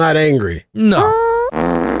 Chicks was not angry. No.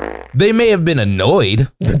 They may have been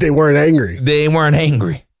annoyed. But they weren't angry. They weren't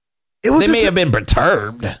angry. They may have been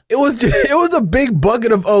perturbed. It was a big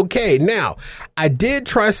bucket of okay. Now, I did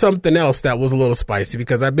try something else that was a little spicy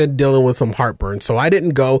because I've been dealing with some heartburn. So I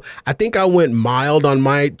didn't go. I think I went mild on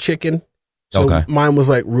my chicken. So mine was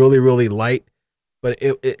like really, really light. But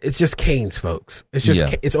it's just Cane's, folks. It's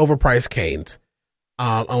just it's overpriced Cane's.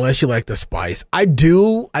 Unless you like the spice.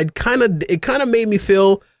 It kind of made me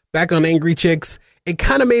feel back on Angry Chicks. It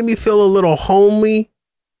kind of made me feel a little homely.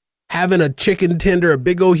 Having a chicken tender, a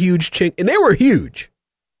big old huge chicken, and they were huge.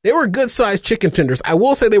 They were good sized chicken tenders. I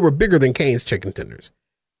will say they were bigger than Cane's chicken tenders.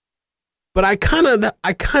 But I kind of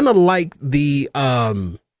like the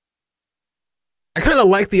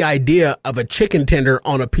idea of a chicken tender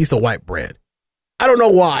on a piece of white bread. I don't know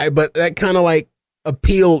why, but that kind of like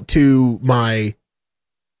appealed to my.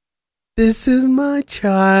 This is my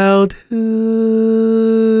childhood.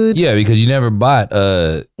 Yeah, because you never bought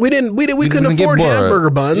we couldn't afford hamburger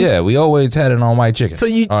buns. Yeah, we always had it on white chicken. So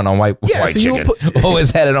you on white chicken.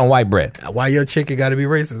 Always had it on white bread. Why your chicken got to be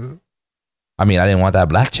racist? I mean, I didn't want that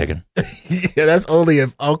black chicken. Yeah, that's only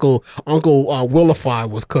if Uncle Willify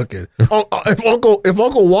was cooking. If Uncle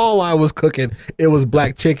Walleye was cooking, it was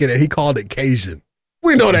black chicken, and he called it Cajun.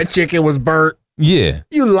 We know that chicken was burnt. Yeah,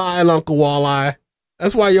 you lying, Uncle Walleye.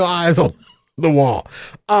 That's why your eyes on the wall.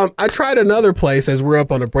 I tried another place as we're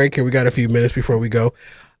up on a break here. We got a few minutes before we go.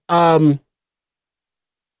 I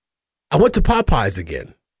went to Popeyes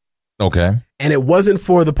again. Okay. And it wasn't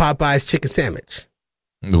for the Popeyes chicken sandwich.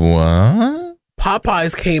 What?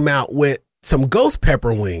 Popeyes came out with some ghost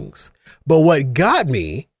pepper wings. But what got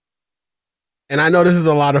me, and I know this is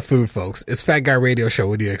a lot of food, folks. It's Fat Guy Radio Show.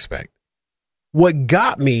 What do you expect? What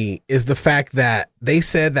got me is the fact that they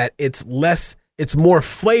said that it's more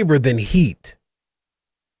flavor than heat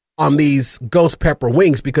on these ghost pepper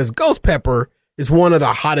wings because ghost pepper is one of the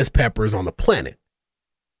hottest peppers on the planet.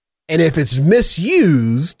 And if it's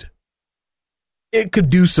misused, it could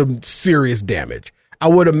do some serious damage. I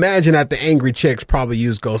would imagine that the Angry Chicks probably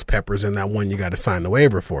use ghost peppers in that one you got to sign the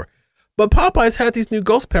waiver for. But Popeyes had these new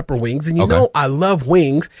ghost pepper wings, and you know I love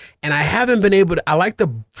wings, and I haven't been able to. I like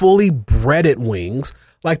the fully breaded wings,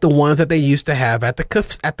 like the ones that they used to have at the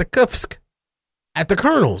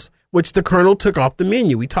Colonel's, which the Colonel took off the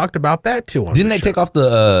menu. We talked about that too. Didn't they take off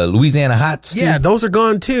the Louisiana Hots? Yeah, those are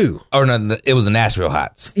gone too. Or no, it was the Nashville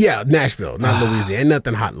Hots. Yeah, Nashville, not Louisiana. Ain't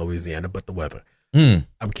nothing hot in Louisiana but the weather. I'm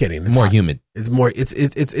kidding. It's more hot. humid. It's more. It's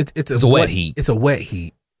a wet heat. It's a wet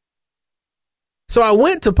heat. So I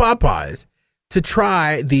went to Popeyes to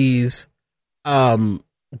try these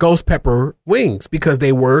ghost pepper wings because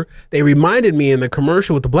they reminded me in the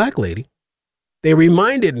commercial with the black lady. They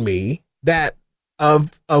reminded me that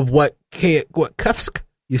of what Kufsk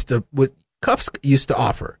used to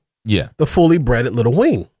offer. Yeah. The fully breaded little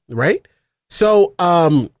wing, right? So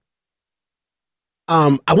I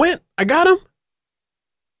got them.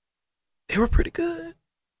 They were pretty good.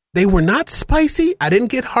 They were not spicy. I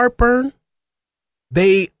didn't get heartburn.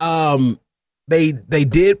 They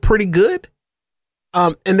did pretty good.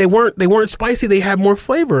 And they weren't spicy. They had more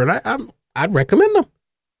flavor, and I'd recommend them.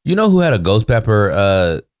 You know who had a ghost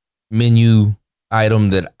pepper menu item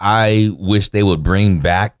that I wish they would bring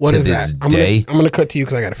back What to is this that? day? I'm gonna cut to you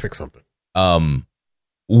because I got to fix something.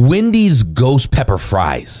 Wendy's ghost pepper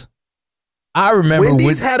fries. I remember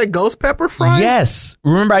Wendy's had a ghost pepper fry. Yes.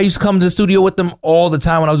 Remember I used to come to the studio with them all the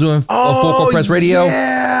time when I was doing Full Court Press Radio?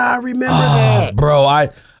 Yeah, I remember that. Bro,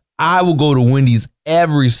 I will go to Wendy's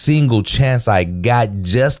every single chance I got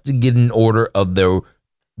just to get an order of their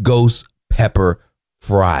ghost pepper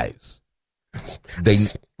fries. I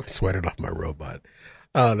sweated off my robot.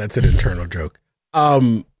 That's an internal joke. I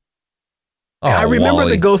remember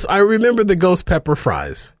Wally. I remember the ghost pepper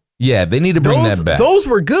fries. Yeah, they need to bring that back. Those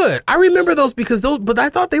were good. I remember those but I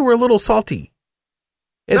thought they were a little salty.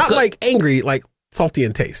 Not like angry, like salty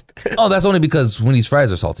in taste. Oh, that's only because Wendy's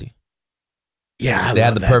fries are salty. Yeah, They I had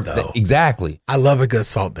love the that, perfect though. exactly. I love a good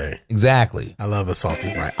salt day. Exactly. I love a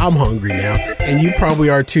salty fry. I'm hungry now, and you probably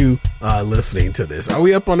are too, listening to this. Are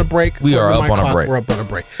we up on a break? We are According to up my on a clock, break. We're up on a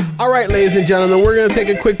break. All right, ladies and gentlemen, we're going to take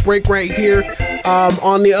a quick break right here.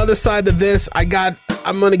 On the other side of this,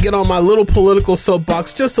 I'm going to get on my little political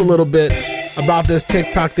soapbox just a little bit about this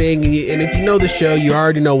TikTok thing. And if you know the show, you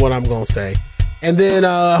already know what I'm going to say. And then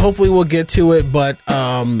hopefully we'll get to it, but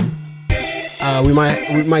we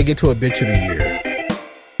might get to a bitch of the year.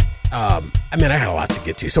 I had a lot to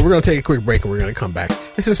get to. So we're going to take a quick break and we're going to come back.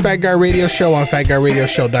 This is Fat Guy Radio Show on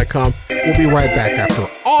fatguyradioshow.com. We'll be right back after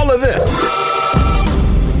all of this.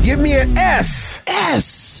 Give me an S.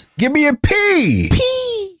 S. Give me a P.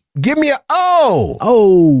 P. Give me an O.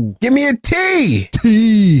 O. Give me a T.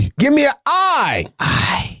 T. Give me an I.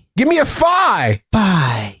 I. Give me a Phi.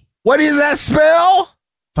 Phi. What does that spell?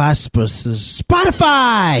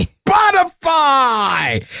 Spotify.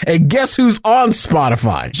 Spotify. And guess who's on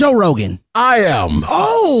Spotify? Joe Rogan. I am.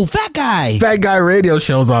 Oh, Fat Guy. Fat Guy Radio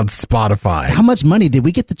Show's on Spotify. How much money did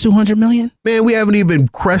we get to 200 million? Man, we haven't even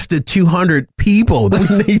crested 200 people. We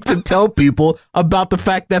need to tell people about the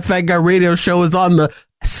fact that Fat Guy Radio Show is on the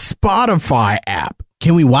Spotify app.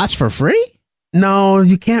 Can we watch for free? No,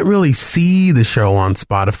 you can't really see the show on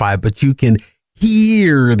Spotify, but you can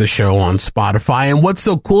hear the show on Spotify. And what's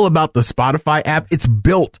so cool about the Spotify app, it's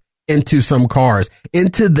built into some cars,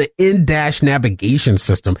 into the in-dash navigation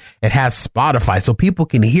system. It has Spotify, so people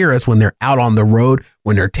can hear us when they're out on the road,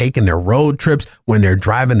 when they're taking their road trips, when they're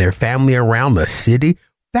driving their family around the city.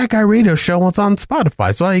 Fat Guy Radio Show is on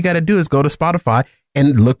Spotify. So all you got to do is go to Spotify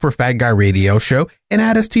and look for Fat Guy Radio Show and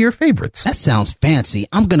add us to your favorites. That sounds fancy.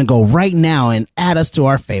 I'm going to go right now and add us to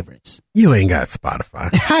our favorites. You ain't got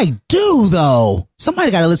Spotify. I do, though.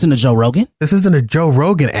 Somebody got to listen to Joe Rogan. This isn't a Joe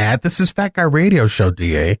Rogan ad. This is Fat Guy Radio Show,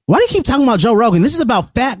 DA. Why do you keep talking about Joe Rogan? This is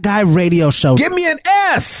about Fat Guy Radio Show. Give me an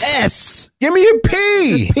S. S. Give me a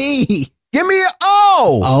P. P. Give me an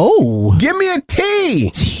O. O. Give me a T.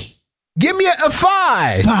 T. Give me a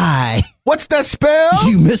Phi. Phi. What's that spell?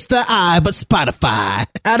 You missed the I, but Spotify.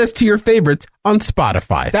 Add us to your favorites on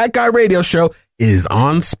Spotify. That Guy Radio Show is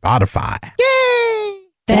on Spotify. Yay!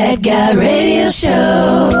 Fat Guy Radio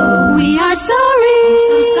Show. We are sorry.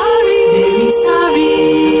 So sorry. Very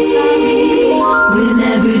sorry. We'll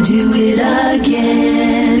never do it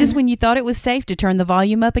again. Just when you thought it was safe to turn the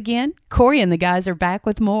volume up again, Corey and the guys are back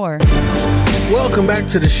with more. Welcome back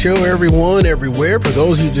to the show, everyone, everywhere. For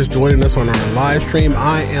those of you just joining us on our live stream,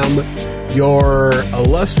 I am your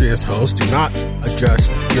illustrious host. Do not adjust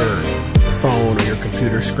your phone or your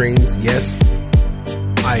computer screens. Yes,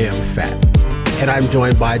 I am fat. And I'm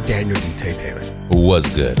joined by Daniel D. Taylor. Was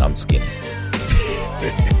good. I'm skinny.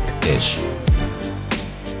 Ish.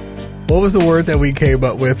 What was the word that we came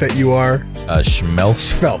up with that you are? Schmelt.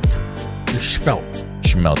 Svelte. You're svelte.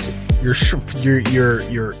 Schmelted. You're Schmarge.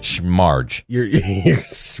 you're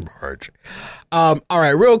smart. All right,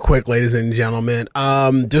 real quick, ladies and gentlemen.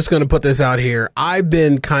 Just gonna put this out here. I've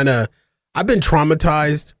been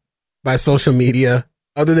traumatized by social media.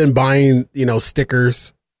 Other than buying,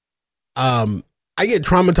 stickers, I get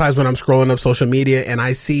traumatized when I'm scrolling up social media and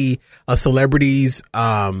I see a celebrity's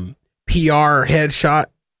PR headshot,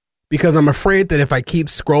 because I'm afraid that if I keep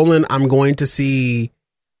scrolling, I'm going to see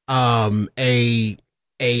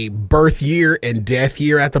a birth year and death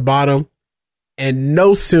year at the bottom. And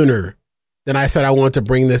no sooner than I said I want to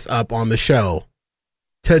bring this up on the show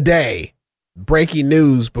today, breaking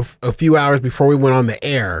news a few hours before we went on the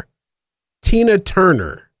air, Tina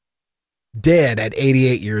Turner dead at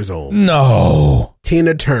 88 years old. No.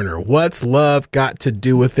 Tina Turner, what's love got to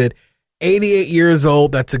do with it? 88 years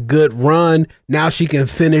old, that's a good run. Now she can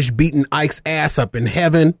finish beating Ike's ass up in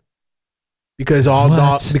heaven, because all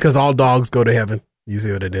dogs go to heaven. You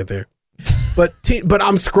see what I did there? But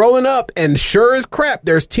I'm scrolling up, and sure as crap,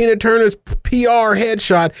 there's Tina Turner's PR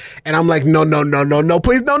headshot, and I'm like, no,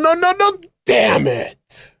 please, no, damn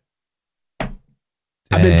it.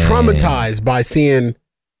 I've been traumatized by seeing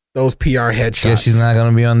those PR headshots. Guess she's not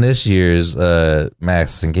going to be on this year's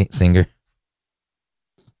Masked Singer.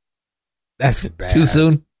 That's bad. Too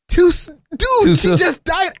soon? Dude, Too she soon. just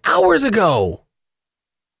died hours ago.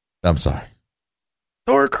 I'm sorry.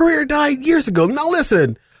 Or her career died years ago. Now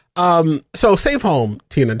listen, so Safe Home,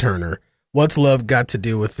 Tina Turner. What's love got to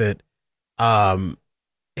do with it? It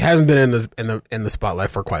hasn't been in the spotlight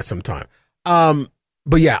for quite some time.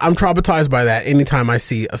 But yeah, I'm traumatized by that. Anytime I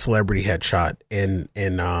see a celebrity headshot in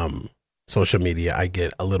social media, I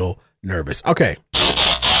get a little nervous. Okay.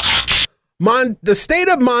 The state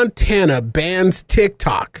of Montana bans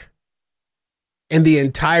TikTok in the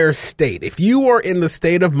entire state. If you are in the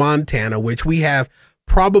state of Montana, which we have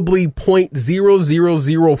probably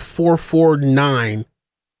 0.000449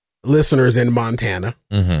 listeners in Montana,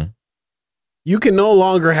 you can no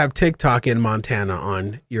longer have TikTok in Montana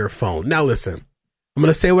on your phone. Now listen, I'm going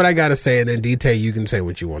to say what I got to say, and then detail, you can say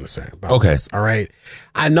what you want to say about this. All right.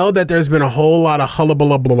 I know that there's been a whole lot of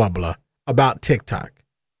hullabaloo blah, blah, blah about TikTok.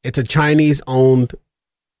 It's a Chinese-owned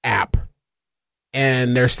app,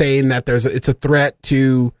 and they're saying that it's a threat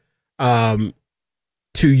to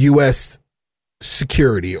U.S.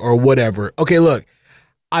 security or whatever. Okay, look,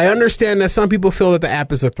 I understand that some people feel that the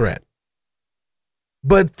app is a threat,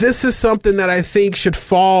 but this is something that I think should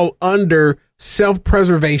fall under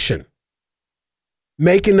self-preservation,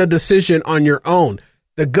 making a decision on your own.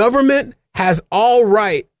 The government has all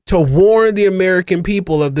right to warn the American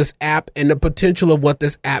people of this app and the potential of what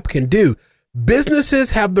this app can do.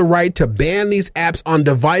 Businesses have the right to ban these apps on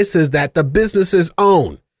devices that the businesses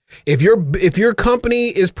own. If your company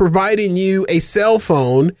is providing you a cell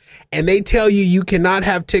phone and they tell you cannot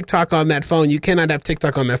have TikTok on that phone, you cannot have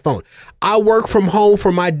TikTok on that phone. I work from home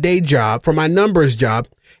for my day job, for my numbers job,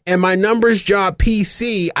 and my numbers job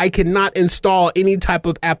PC, I cannot install any type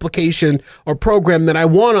of application or program that I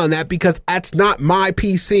want on that because that's not my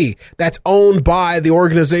PC. That's owned by the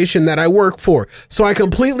organization that I work for. So I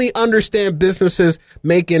completely understand businesses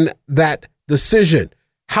making that decision.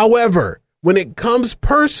 However, when it comes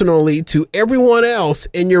personally to everyone else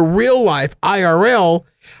in your real life, IRL,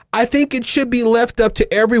 I think it should be left up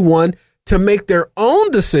to everyone to make their own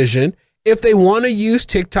decision if they want to use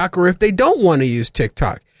TikTok or if they don't want to use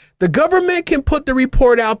TikTok. The government can put the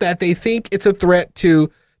report out that they think it's a threat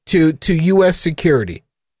to U.S. security.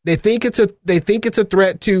 They think it's a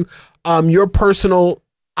threat to your personal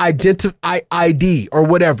ID or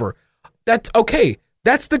whatever. That's okay.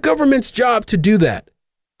 That's the government's job to do that.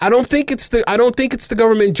 I don't think it's the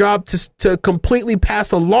government's job to completely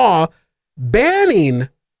pass a law banning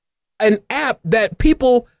an app that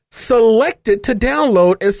people selected to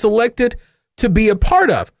download and selected to be a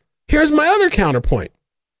part of. Here's my other counterpoint.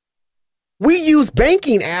 We use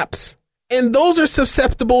banking apps, and those are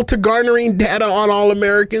susceptible to garnering data on all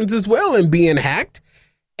Americans as well and being hacked.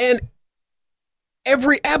 And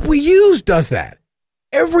every app we use does that.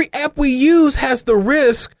 Every app we use has the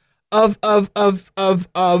risk of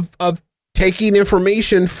taking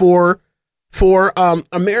information for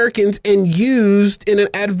Americans and used in an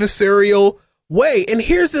adversarial way. And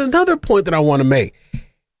here's another point that I want to make.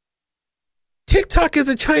 TikTok is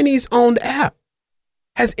a Chinese-owned app.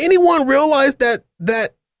 Has anyone realized that the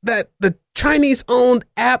Chinese-owned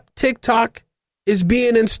app TikTok is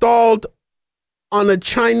being installed on a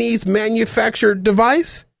Chinese manufactured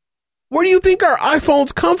device? Where do you think our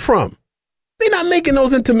iPhones come from? They're not making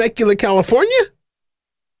those in Temecula, California.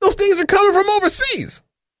 Those things are coming from overseas.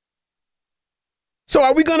 So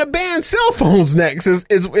are we going to ban cell phones next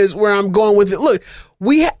is where I'm going with it. Look,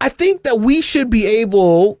 I think that we should be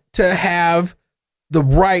able to have the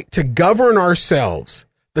right to govern ourselves.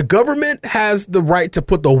 The government has the right to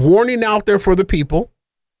put the warning out there for the people.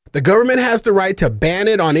 The government has the right to ban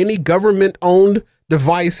it on any government-owned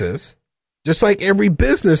devices, just like every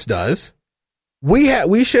business does.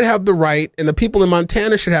 We should have the right, and the people in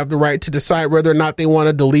Montana should have the right to decide whether or not they want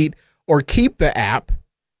to delete or keep the app.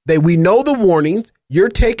 We know the warnings. You're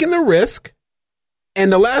taking the risk.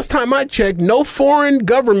 And the last time I checked, no foreign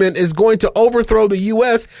government is going to overthrow the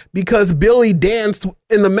U.S. because Billy danced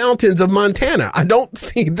in the mountains of Montana. I don't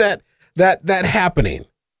see that happening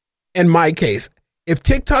in my case. If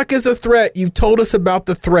TikTok is a threat, you've told us about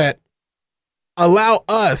the threat. Allow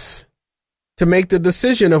us to make the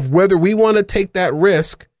decision of whether we want to take that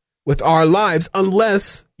risk with our lives,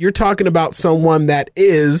 unless you're talking about someone that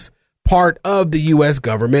is part of the U.S.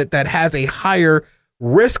 government that has a higher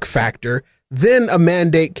risk factor. Then a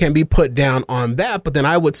mandate can be put down on that. But then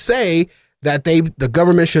I would say that the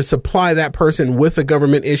government should supply that person with a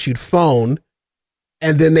government issued phone,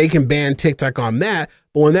 and then they can ban TikTok on that.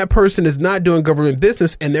 But when that person is not doing government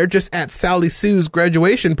business and they're just at Sally Sue's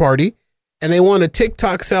graduation party and they want to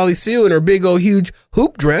TikTok Sally Sue in her big old huge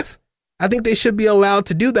hoop dress, I think they should be allowed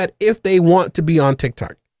to do that if they want to be on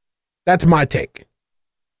TikTok. That's my take.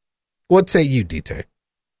 What say you, DT?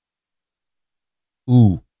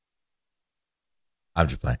 Ooh. I'm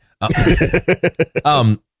just playing.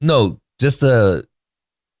 No, just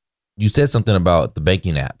you said something about the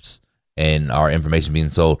banking apps and our information being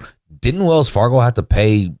sold. Didn't Wells Fargo have to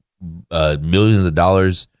pay millions of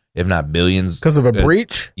dollars, if not billions, because of a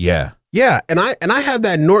breach? Yeah. Yeah, and I have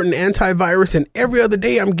that Norton antivirus, and every other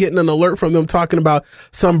day I'm getting an alert from them talking about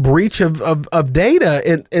some breach of data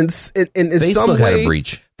in Facebook some way. had a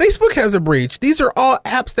breach. Facebook has a breach. These are all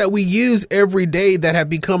apps that we use every day that have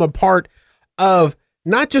become a part of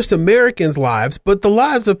not just Americans' lives, but the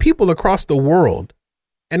lives of people across the world.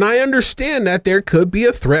 And I understand that there could be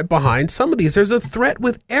a threat behind some of these. There's a threat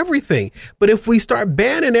with everything. But if we start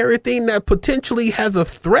banning everything that potentially has a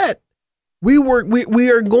threat, we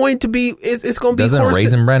are going to be, it's going to be. Doesn't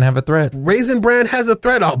Raisin Bran have a threat? Raisin Bran has a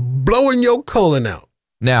threat of blowing your colon out.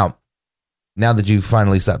 Now that you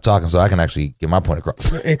finally stopped talking, so I can actually get my point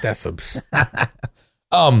across. Ain't that some?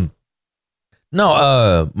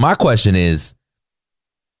 My question is,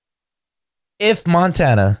 if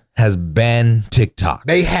Montana has banned TikTok,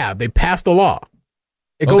 they passed the law.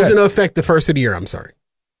 It goes into effect the first of the year. I'm sorry.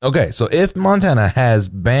 Okay, so if Montana has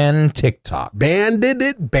banned TikTok, banded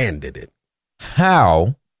it.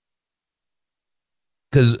 How?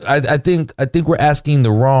 Because I think we're asking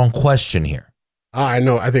the wrong question here. I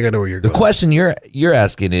know. I think I know where you're going. The question you're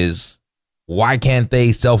asking is, why can't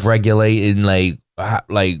they self-regulate and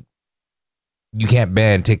like you can't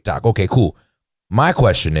ban TikTok? Okay, cool. My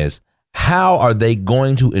question is, how are they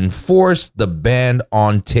going to enforce the ban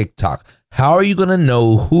on TikTok? How are you going to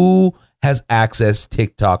know who has access to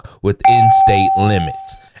TikTok within state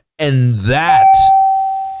limits? And that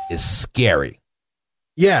is scary.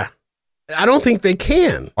 Yeah. I don't think they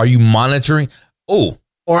can. Are you monitoring? Oh,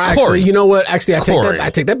 or actually, Corey. You know what? Actually, I Corey.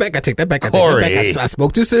 take that back. Corey. I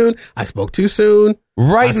spoke too soon. I spoke too soon.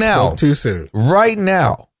 Right now. Spoke too soon. Right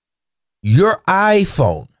now, your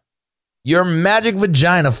iPhone, your magic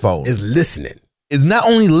vagina phone is listening. Is not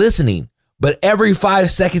only listening, but every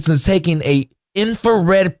 5 seconds is taking a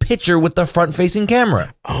infrared picture with the front-facing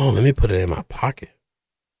camera. Oh, let me put it in my pocket.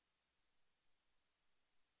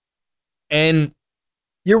 And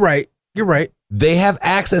you're right. They have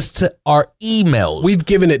access to our emails. We've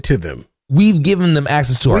given it to them. We've given them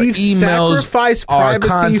access to our emails. We've sacrificed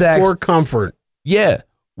privacy for comfort. Yeah.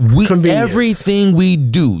 Convenience. Everything we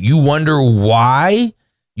do. You wonder why?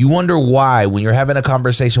 You wonder why when you're having a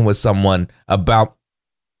conversation with someone about,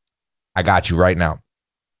 I got you right now.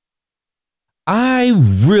 I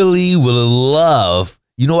really would love,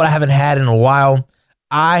 you know what I haven't had in a while?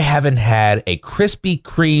 I haven't had a Krispy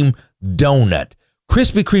Kreme donut.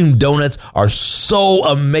 Krispy Kreme donuts are so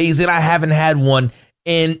amazing. I haven't had one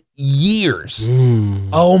in years.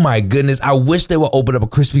 Oh my goodness. I wish they would open up a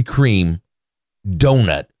Krispy Kreme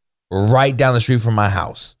donut right down the street from my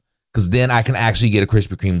house, because then I can actually get a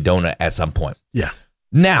Krispy Kreme donut at some point. Yeah.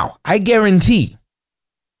 Now, I guarantee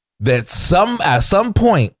that at some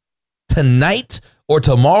point tonight or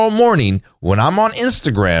tomorrow morning when I'm on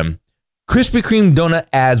Instagram, Krispy Kreme donut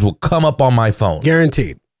ads will come up on my phone.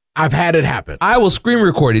 Guaranteed. I've had it happen. I will screen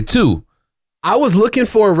record it too. I was looking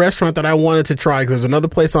for a restaurant that I wanted to try because there's another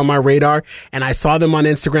place on my radar, and I saw them on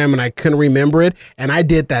Instagram and I couldn't remember it. And I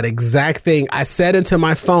did that exact thing. I said into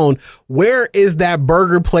my phone, where is that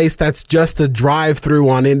burger place that's just a drive-through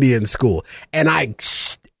on Indian School? And I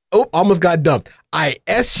almost got dumped. I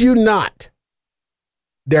SU not.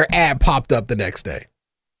 Their ad popped up the next day.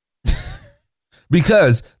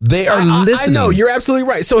 Because they are listening. I know, you're absolutely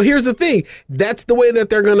right. So here's the thing. That's the way that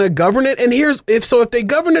they're going to govern it. And if they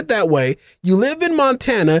govern it that way, you live in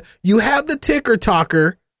Montana, you have the ticker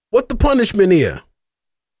talker, what the punishment is?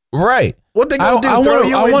 Right. What they going to do? Throw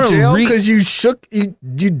you in jail because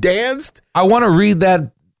you danced? I want to read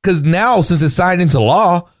that because now, since it's signed into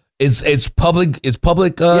law, it's public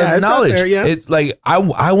knowledge. Out there, yeah. It's like I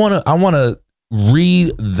want to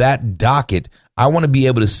read that docket. I want to be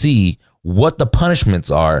able to see what the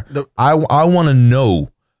punishments are. I want to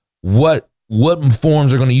know what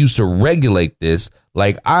forms are going to use to regulate this.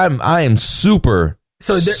 Like I am super.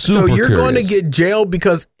 So you're curious. going to get jailed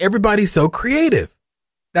because everybody's so creative.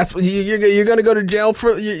 That's what you're going to go to jail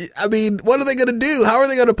for. I mean, what are they going to do? How are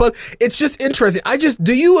they going to put? It's just interesting.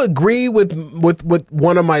 Do you agree with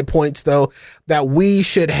one of my points though, that we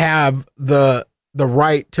should have the the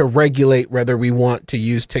right to regulate whether we want to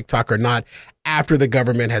use TikTok or not after the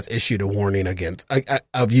government has issued a warning against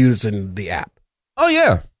of using the app. Oh,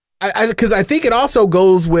 yeah. Because I think it also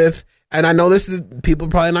goes with, and I know this is, people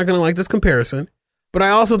are probably not going to like this comparison, but I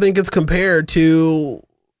also think it's compared to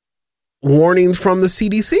warnings from the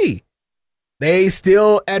CDC. They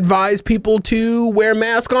still advise people to wear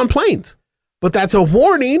masks on planes, but that's a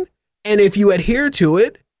warning. And if you adhere to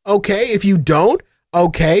it, okay. If you don't,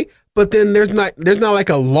 okay. But then there's not like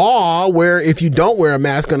a law where if you don't wear a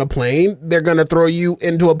mask on a plane, they're going to throw you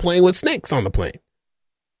into a plane with snakes on the plane.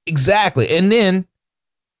 Exactly. And then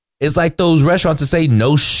it's like those restaurants that say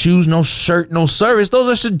no shoes, no shirt, no service.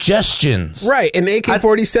 Those are suggestions. Right. And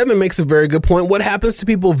AK-47 makes a very good point. What happens to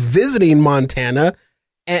people visiting Montana?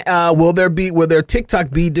 Will their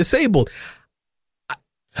TikTok be disabled?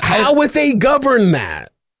 How would they govern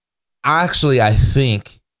that? Actually, I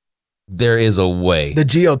think there is a way. The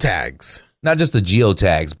geotags. Not just the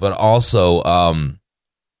geotags, but also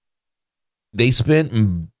they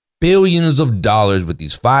spent billions of dollars with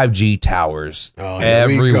these 5G towers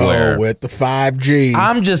everywhere. We go with the 5G.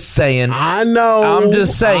 I'm just saying. I know. I'm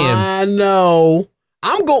just saying. I know.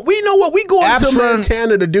 We know what? We going to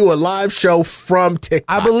Montana to do a live show from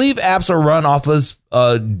TikTok. I believe apps are run off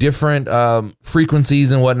of different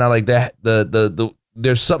frequencies and whatnot like that.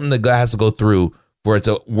 There's something that has to go through for it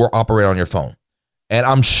to operate on your phone. And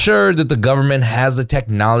I'm sure that the government has the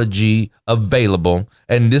technology available.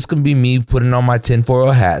 And this can be me putting on my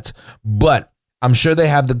tinfoil hat. But I'm sure they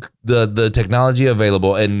have the technology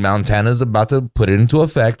available. And Montana's about to put it into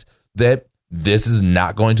effect that this is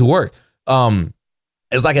not going to work.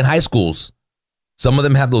 It's like in high schools. Some of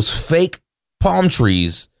them have those fake palm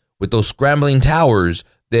trees with those scrambling towers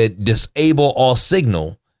that disable all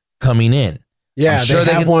signal coming in. Yeah,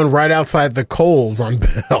 they have one right outside the Kohl's on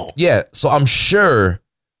Bell. Yeah, so I'm sure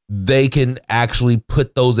they can actually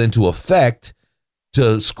put those into effect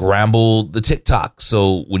to scramble the TikTok.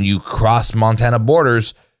 So when you cross Montana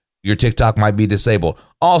borders, your TikTok might be disabled.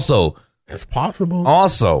 Also, it's possible.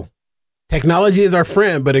 Also, technology is our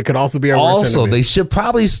friend, but it could also be our worst enemy. They should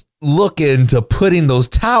probably look into putting those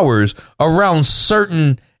towers around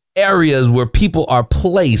certain areas where people are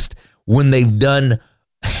placed when they've done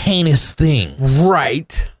heinous things.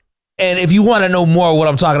 Right. And if you want to know more of what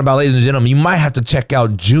I'm talking about, ladies and gentlemen, you might have to check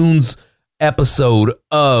out June's episode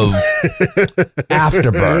of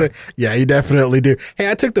Afterburn. Yeah, you definitely do.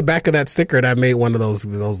 Hey, I took the back of that sticker and I made one of those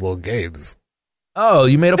little games. Oh,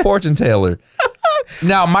 you made a fortune teller.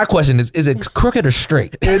 Now, my question is it crooked or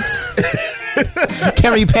straight? Can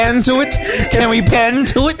we pen to it?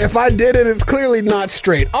 If I did it, it's clearly not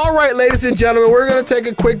straight. All right, ladies and gentlemen, we're going to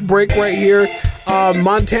take a quick break right here.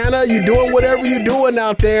 Montana, you doing whatever you're doing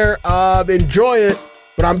out there. Enjoy it.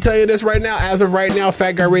 But I'm telling you this right now, as of right now,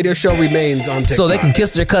 Fat Guy Radio Show remains on TikTok. So they can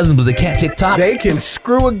kiss their cousins, but they can't TikTok? They can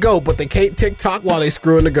screw a goat, but they can't TikTok while they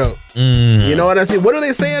screwing the goat. You know what I say? What do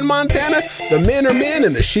they say in Montana? The men are men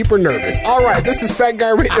and the sheep are nervous. All right, this is Fat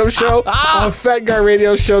Guy Radio Show on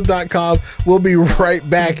FatGuyRadioShow.com. We'll be right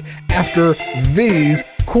back after these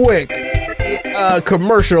quick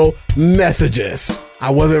commercial messages.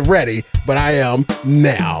 I wasn't ready, but I am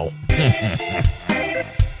now.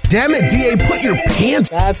 Damn it, DA, put your pants.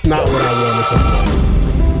 That's not what I wanted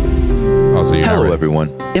to play. Hello, everyone.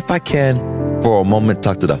 If I can, for a moment,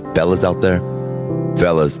 talk to the fellas out there.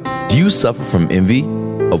 Fellas, do you suffer from envy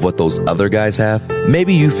of what those other guys have?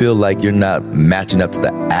 Maybe you feel like you're not matching up to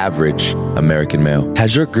the average American male.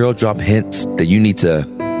 Has your girl dropped hints that you need to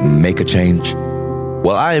make a change?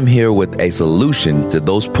 Well, I am here with a solution to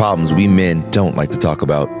those problems we men don't like to talk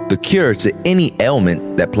about. The cure to any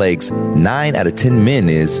ailment that plagues 9 out of 10 men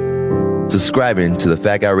is subscribing to the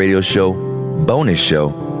Fat Guy Radio Show bonus show,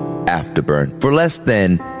 Afterburn. For less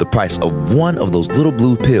than the price of one of those little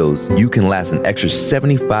blue pills, you can last an extra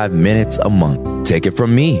 75 minutes a month. Take it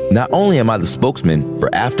from me. Not only am I the spokesman for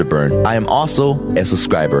Afterburn, I am also a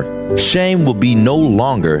subscriber. Shame will be no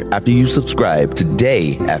longer after you subscribe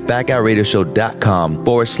today at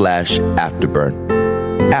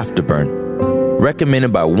fatguyradioShow.com/Afterburn. Afterburn.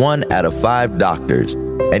 Recommended by 1 out of 5 doctors.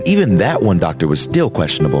 And even that one doctor was still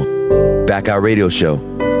questionable. Fat Guy Radio Show,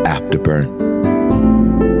 Afterburn.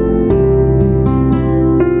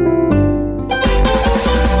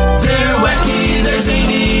 They're wacky, they're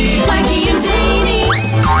zany. Wacky and zany.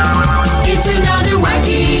 It's another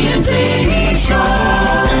wacky and zany show.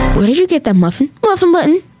 Where did you get that muffin? Muffin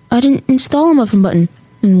button. I didn't install a muffin button.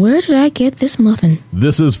 And where did I get this muffin?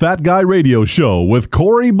 This is Fat Guy Radio Show with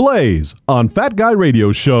Corey Blaze on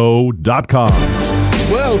FatGuyRadioShow.com.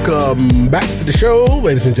 Welcome back to the show,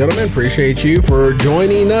 ladies and gentlemen. Appreciate you for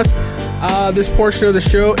joining us. This portion of the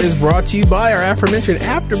show is brought to you by our aforementioned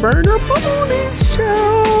Afterburner bonus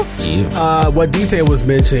show. Yeah. What Detail was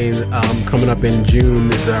mentioning coming up in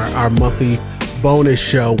June is our monthly bonus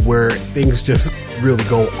show where things just really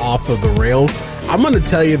go off of the rails. I'm going to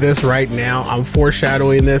tell you this right now. I'm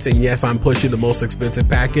foreshadowing this, and yes, I'm pushing the most expensive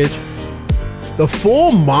package. The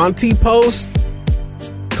full Monty post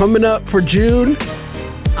coming up for June,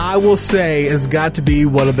 I will say, has got to be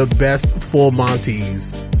one of the best full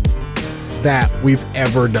Monties that we've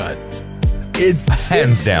ever done. It's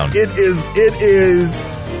hands down. It is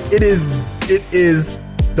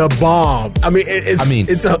the bomb. I mean, it's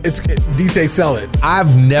DT sell it.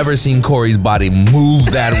 I've never seen Corey's body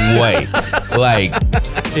move that way. Like,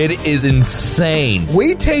 it is insane.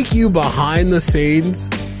 We take you behind the scenes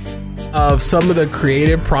of some of the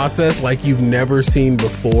creative process like you've never seen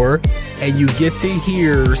before, and you get to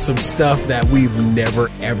hear some stuff that we've never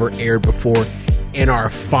ever aired before in our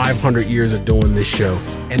 500 years of doing this show.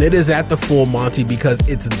 And it is at the Full Monty because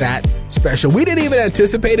it's that special. We didn't even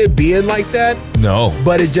anticipate it being like that. No.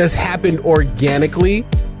 But it just happened organically.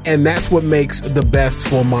 And that's what makes the best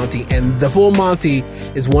Full Monty. And the Full Monty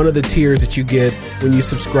is one of the tiers that you get when you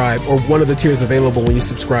subscribe, or one of the tiers available when you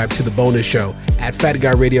subscribe to the bonus show at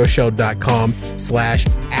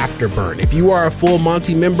fatguyradioshow.com/afterburn. If you are a Full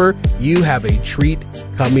Monty member, you have a treat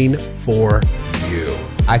coming for you.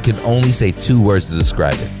 I can only say 2 words to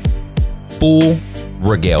describe it. Full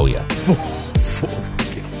regalia.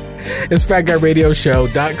 It's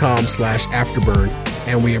fatguyradioshow.com/afterburn.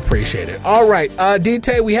 And we appreciate it. All right,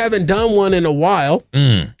 DT, we haven't done one in a while.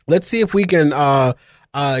 Let's see if we can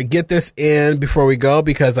get this in before we go,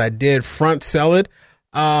 because I did front sell it.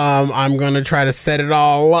 I'm going to try to set it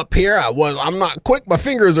all up here. I'm not quick. My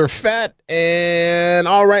fingers are fat. And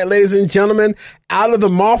all right, ladies and gentlemen, out of the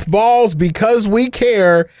mothballs, because we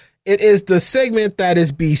care, it is the segment that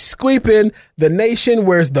is be squeeping the nation.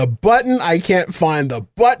 Where's the button? I can't find the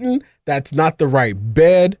button. That's not the right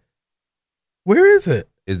bed. Where is it?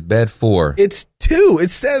 It's bed 4. It's 2.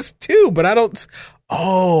 It says 2, but I don't.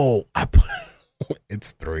 Oh,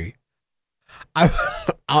 it's 3.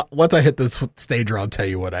 Once I hit this stage, I'll tell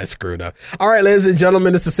you what I screwed up. All right, ladies and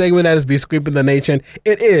gentlemen, it's a segment that is be squeeping the nation.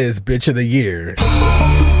 It is Bitch of the Year. Bitches.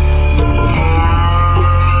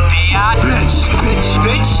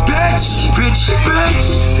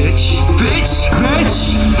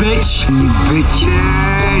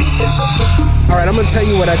 All right, I'm going to tell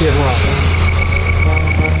you what I did wrong.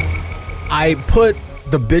 I put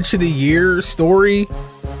the Bitch of the Year story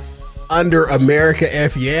under America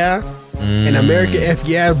F Yeah, and America F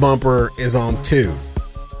Yeah bumper is on 2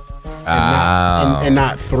 and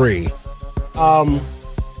not 3. So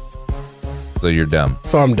you're dumb.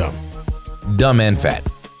 So I'm dumb. Dumb and fat.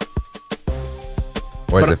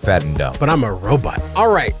 Or is it fat and dumb? But I'm a robot.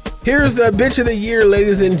 All right, here's the Bitch of the Year,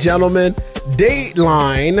 ladies and gentlemen.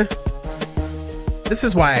 Dateline. This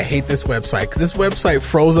is why I hate this website, because this website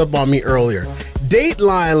froze up on me earlier.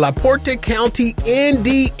 Dateline, LaPorte County,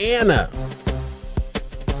 Indiana.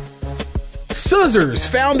 Scissors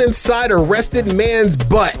found inside arrested man's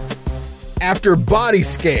butt after body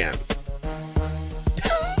scan.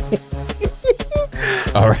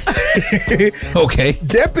 All right. Okay.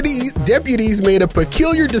 Deputies made a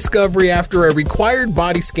peculiar discovery after a required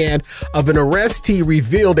body scan of an arrestee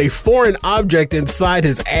revealed a foreign object inside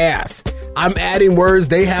his ass. I'm adding words.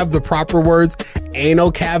 They have the proper words.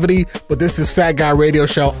 Anal cavity, but this is Fat Guy Radio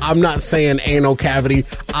Show. I'm not saying anal cavity.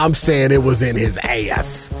 I'm saying it was in his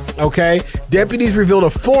ass. Okay? Deputies revealed a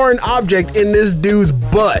foreign object in this dude's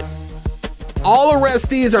butt. All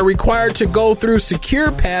arrestees are required to go through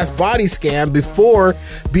Secure Pass body scan before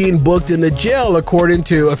being booked into jail, according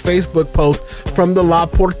to a Facebook post from the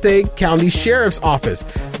LaPorte County Sheriff's Office.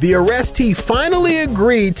 The arrestee finally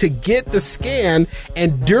agreed to get the scan,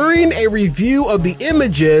 and during a review of the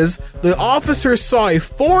images, the officer saw a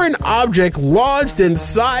foreign object lodged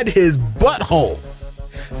inside his butthole.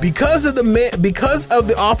 Because of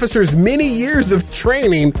the officer's many years of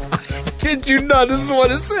training, I kid you not, this is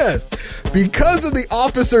what it says. Because of the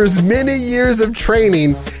officer's many years of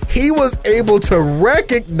training, he was able to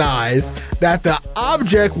recognize that the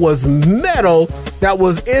object was metal that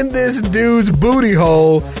was in this dude's booty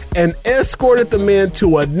hole, and escorted the man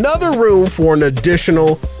to another room for an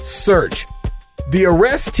additional search. The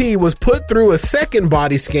arrestee was put through a second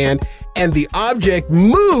body scan, and the object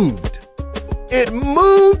moved. It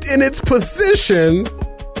moved in its position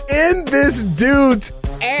in this dude's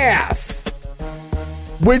ass,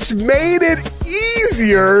 which made it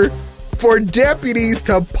easier for deputies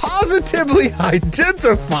to positively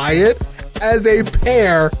identify it as a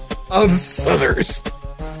pair of scissors.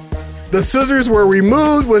 The scissors were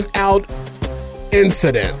removed without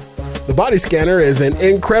incident. The body scanner is an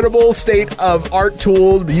incredible state-of-art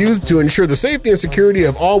tool used to ensure the safety and security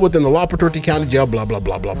of all within the La Porte County Jail, blah, blah,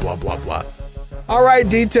 blah, blah, blah, blah, blah. All right,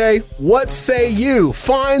 DT, what say you?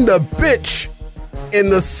 Find the bitch in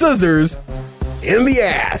the scissors in the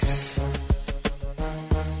ass.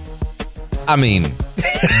 I mean,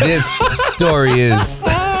 this story is...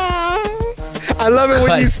 I love it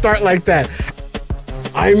when you start like that.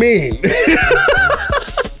 I mean...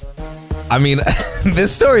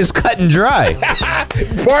 this story is cut and dry.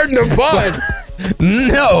 Pardon the pun.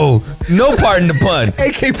 No pardon the pun.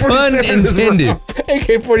 AK-47 Pun intended.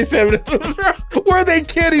 AK-47 is wrong. Where are they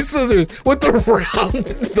kitty scissors with the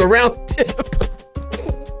round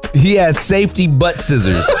tip? He has safety butt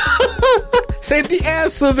scissors. Safety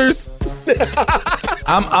ass scissors.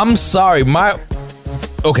 I'm sorry.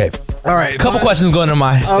 Okay. All right. A couple questions going in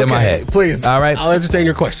my head. Please. All right. I'll entertain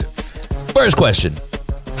your questions. First question.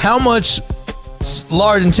 How much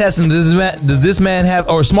large intestine does this man have,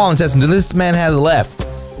 or small intestine does this man have left?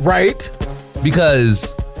 Right.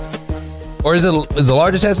 Because, or is the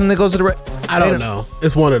large intestine that goes to the I don't know.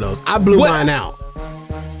 It's one of those. I blew mine out.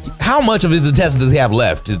 How much of his intestine does he have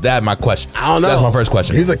left? Is that my question? I don't know. That's my first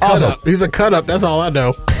question. He's a cut up. He's a cut up. That's all I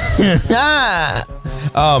know.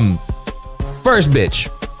 First bitch.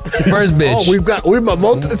 Oh, we've got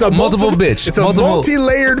multiple bitch. It's a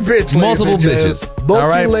multi-layered bitch. Multiple bitches.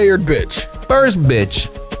 Multi-layered bitch. First bitch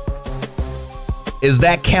is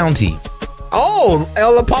that county. Oh,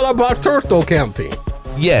 El Palabartorto County.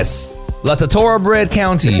 Yes. La Tortora Bread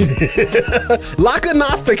County. La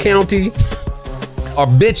Canasta County. Are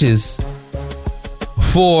bitches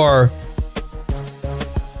for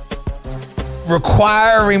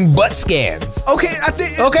requiring butt scans. Okay, I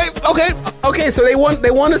think. Okay. So they want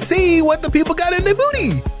to see what the people got in their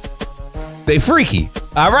booty. They freaky.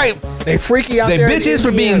 All right. They freaky out they there. They bitches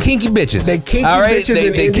for being kinky bitches. They kinky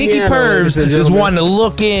bitches. They kinky pervs just want to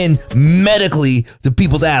look in medically to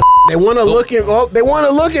people's ass. They want to look in. Oh, they want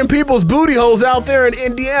to look in people's booty holes out there in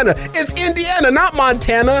Indiana. It's Indiana, not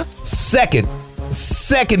Montana. Second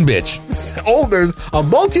bitch. Oh, there's a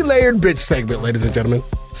multi-layered bitch segment, ladies and gentlemen.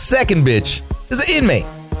 Second bitch is an inmate.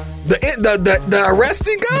 The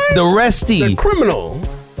arrested guy? The arrestee. The criminal.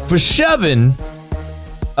 For shoving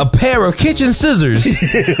a pair of kitchen scissors.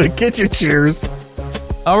 Kitchen shears.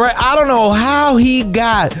 All right. I don't know how he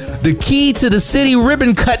got the key to the city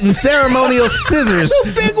ribbon cutting ceremonial scissors.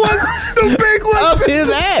 The big ones. Up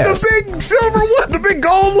his ass. The big silver one. The big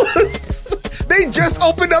gold ones. They just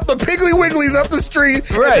opened up the Piggly Wigglies up the street.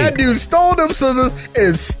 Right. And that dude stole them scissors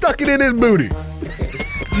and stuck it in his booty.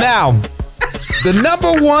 Now, the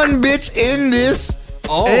number one bitch in this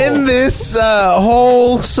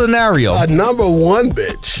whole scenario. A number one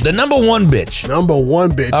bitch. The number one bitch. Number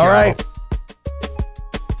one bitch. All right.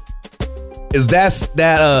 Is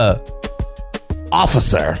that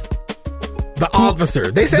officer. The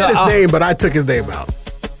officer. They said his name, but I took his name out.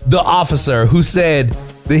 The officer who said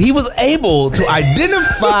that he was able to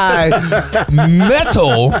identify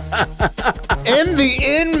metal in the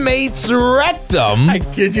inmate's rectum. I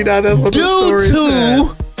kid you not, that's what the story said. Due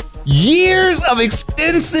to years of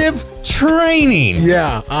extensive training.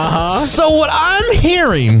 Yeah, So what I'm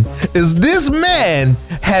hearing is this man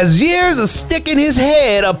has years of sticking his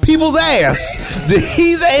head up people's ass that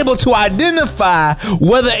he's able to identify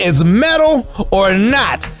whether it's metal or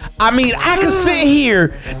not. I mean, I can sit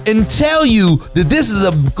here and tell you that this is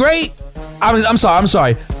a great... I'm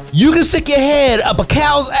sorry. You can stick your head up a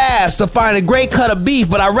cow's ass to find a great cut of beef,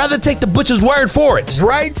 but I'd rather take the butcher's word for it.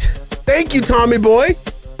 Right? Thank you, Tommy boy.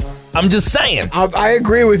 I'm just saying. I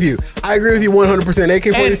agree with you. I agree with you 100%.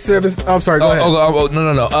 AK-47... I'm sorry, go ahead.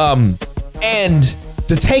 No. And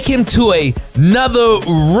to take him to another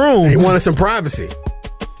room... He wanted some privacy.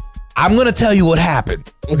 I'm going to tell you what happened.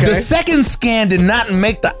 Okay. The second scan did not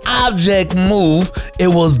make the object move. It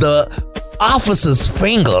was the officer's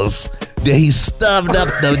fingers that he stuffed up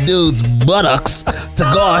the dude's buttocks to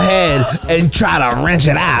go ahead and try to wrench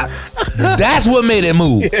it out. That's what made it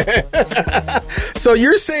move. So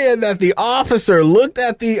you're saying that the officer looked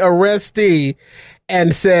at the arrestee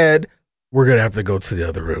and said, we're going to have to go to the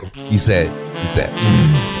other room. He said,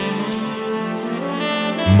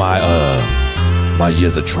 my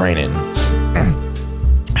years of training.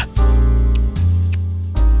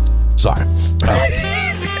 Sorry.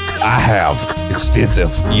 I have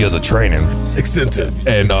extensive years of training. Extensive.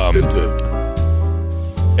 And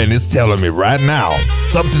it's telling me right now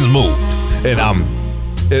something's moved. And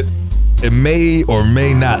it may or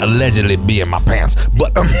may not allegedly be in my pants.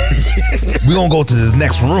 But we're gonna go to this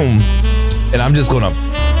next room and I'm just gonna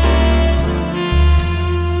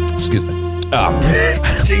Excuse me.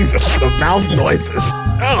 Jesus, the mouth noises.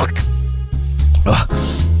 Ugh.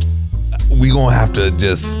 We gonna have to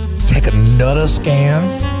just take another scan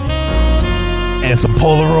and some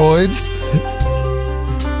Polaroids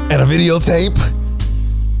and a videotape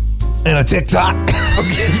and a TikTok.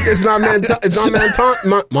 It's not Montana. It's not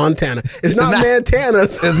Montana's.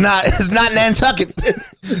 It's not Nantucket.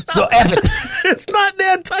 So F it. It's not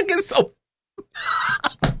Nantucket. So.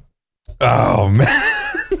 Oh man.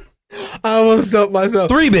 I almost dumped myself.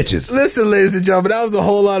 3 bitches. Listen, ladies and gentlemen, that was a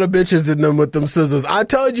whole lot of bitches in them with them scissors. I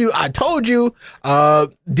told you.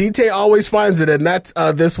 DT always finds it, and that's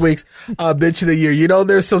this week's bitch of the year. You know,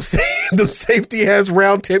 there's some the safety has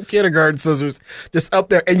round tip kindergarten scissors just up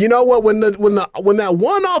there. And you know what? When that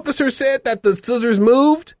one officer said that the scissors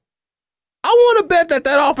moved, I want to bet that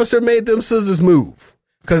officer made them scissors move,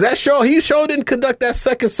 because he sure didn't conduct that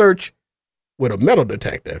second search with a metal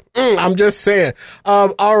detector. I'm just saying.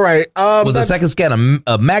 All right. Was the second scan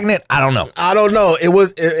a magnet? I don't know.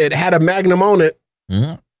 It had a magnum on it.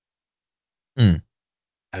 Mm-hmm.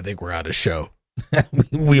 I think we're out of show.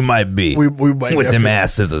 We might be. We might with them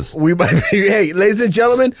ass scissors. We might be. Hey, ladies and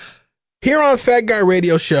gentlemen, here on Fat Guy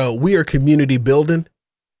Radio Show, we are community building,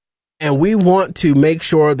 and we want to make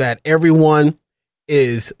sure that everyone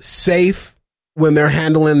is safe when they're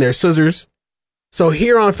handling their scissors. So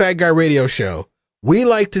here on Fat Guy Radio Show, we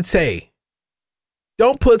like to say,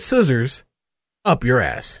 don't put scissors up your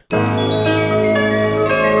ass. I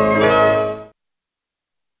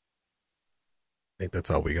think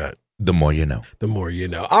that's all we got. The more you know. The more you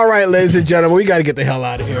know. All right, ladies and gentlemen, we got to get the hell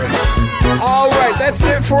out of here. All right, that's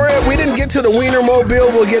it for it. We didn't get to the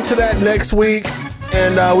Wienermobile. We'll get to that next week.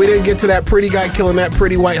 And we didn't get to that pretty guy killing that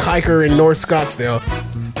pretty white hiker in North Scottsdale.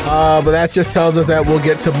 But that just tells us that we'll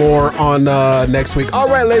get to more on next week. All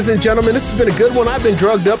right, ladies and gentlemen, this has been a good one. I've been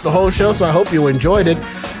drugged up the whole show, so I hope you enjoyed it.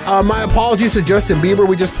 My apologies to Justin Bieber.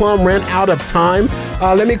 We just plumb ran out of time.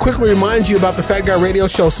 Let me quickly remind you about the Fat Guy Radio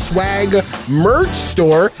Show swag merch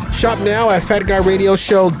store. Shop now at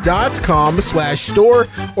fatguyradioshow.com/store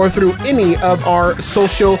or through any of our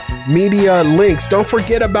social media links. Don't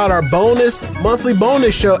forget about our monthly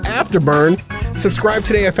bonus show, Afterburn. Subscribe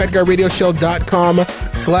today at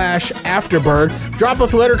fatguyradioshow.com/afterburn. Drop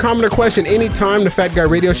us a letter, comment, or question anytime to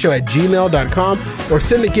fatguyradioshow@gmail.com or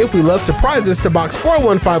send a gift we love surprises to Box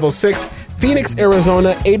 41506, Phoenix,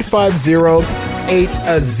 Arizona 85080.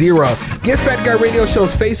 Give Fat Guy Radio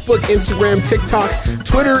Show's Facebook, Instagram, TikTok,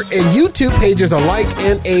 Twitter, and YouTube pages a like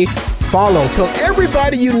and a follow. Tell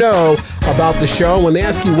everybody you know about the show. When they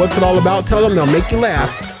ask you what's it all about, tell them they'll make you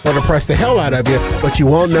laugh or depress the hell out of you, but you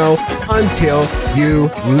won't know until you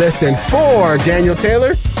listen. For Daniel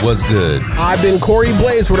Taylor, what's good? I've been Corey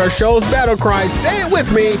Blaze with our show's battle cry. Say it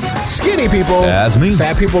with me, skinny people. That's me.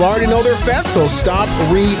 Fat people already know they're fat, so stop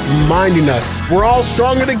reminding us. We're all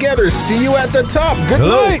stronger together. See you at the top. Good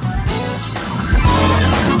night.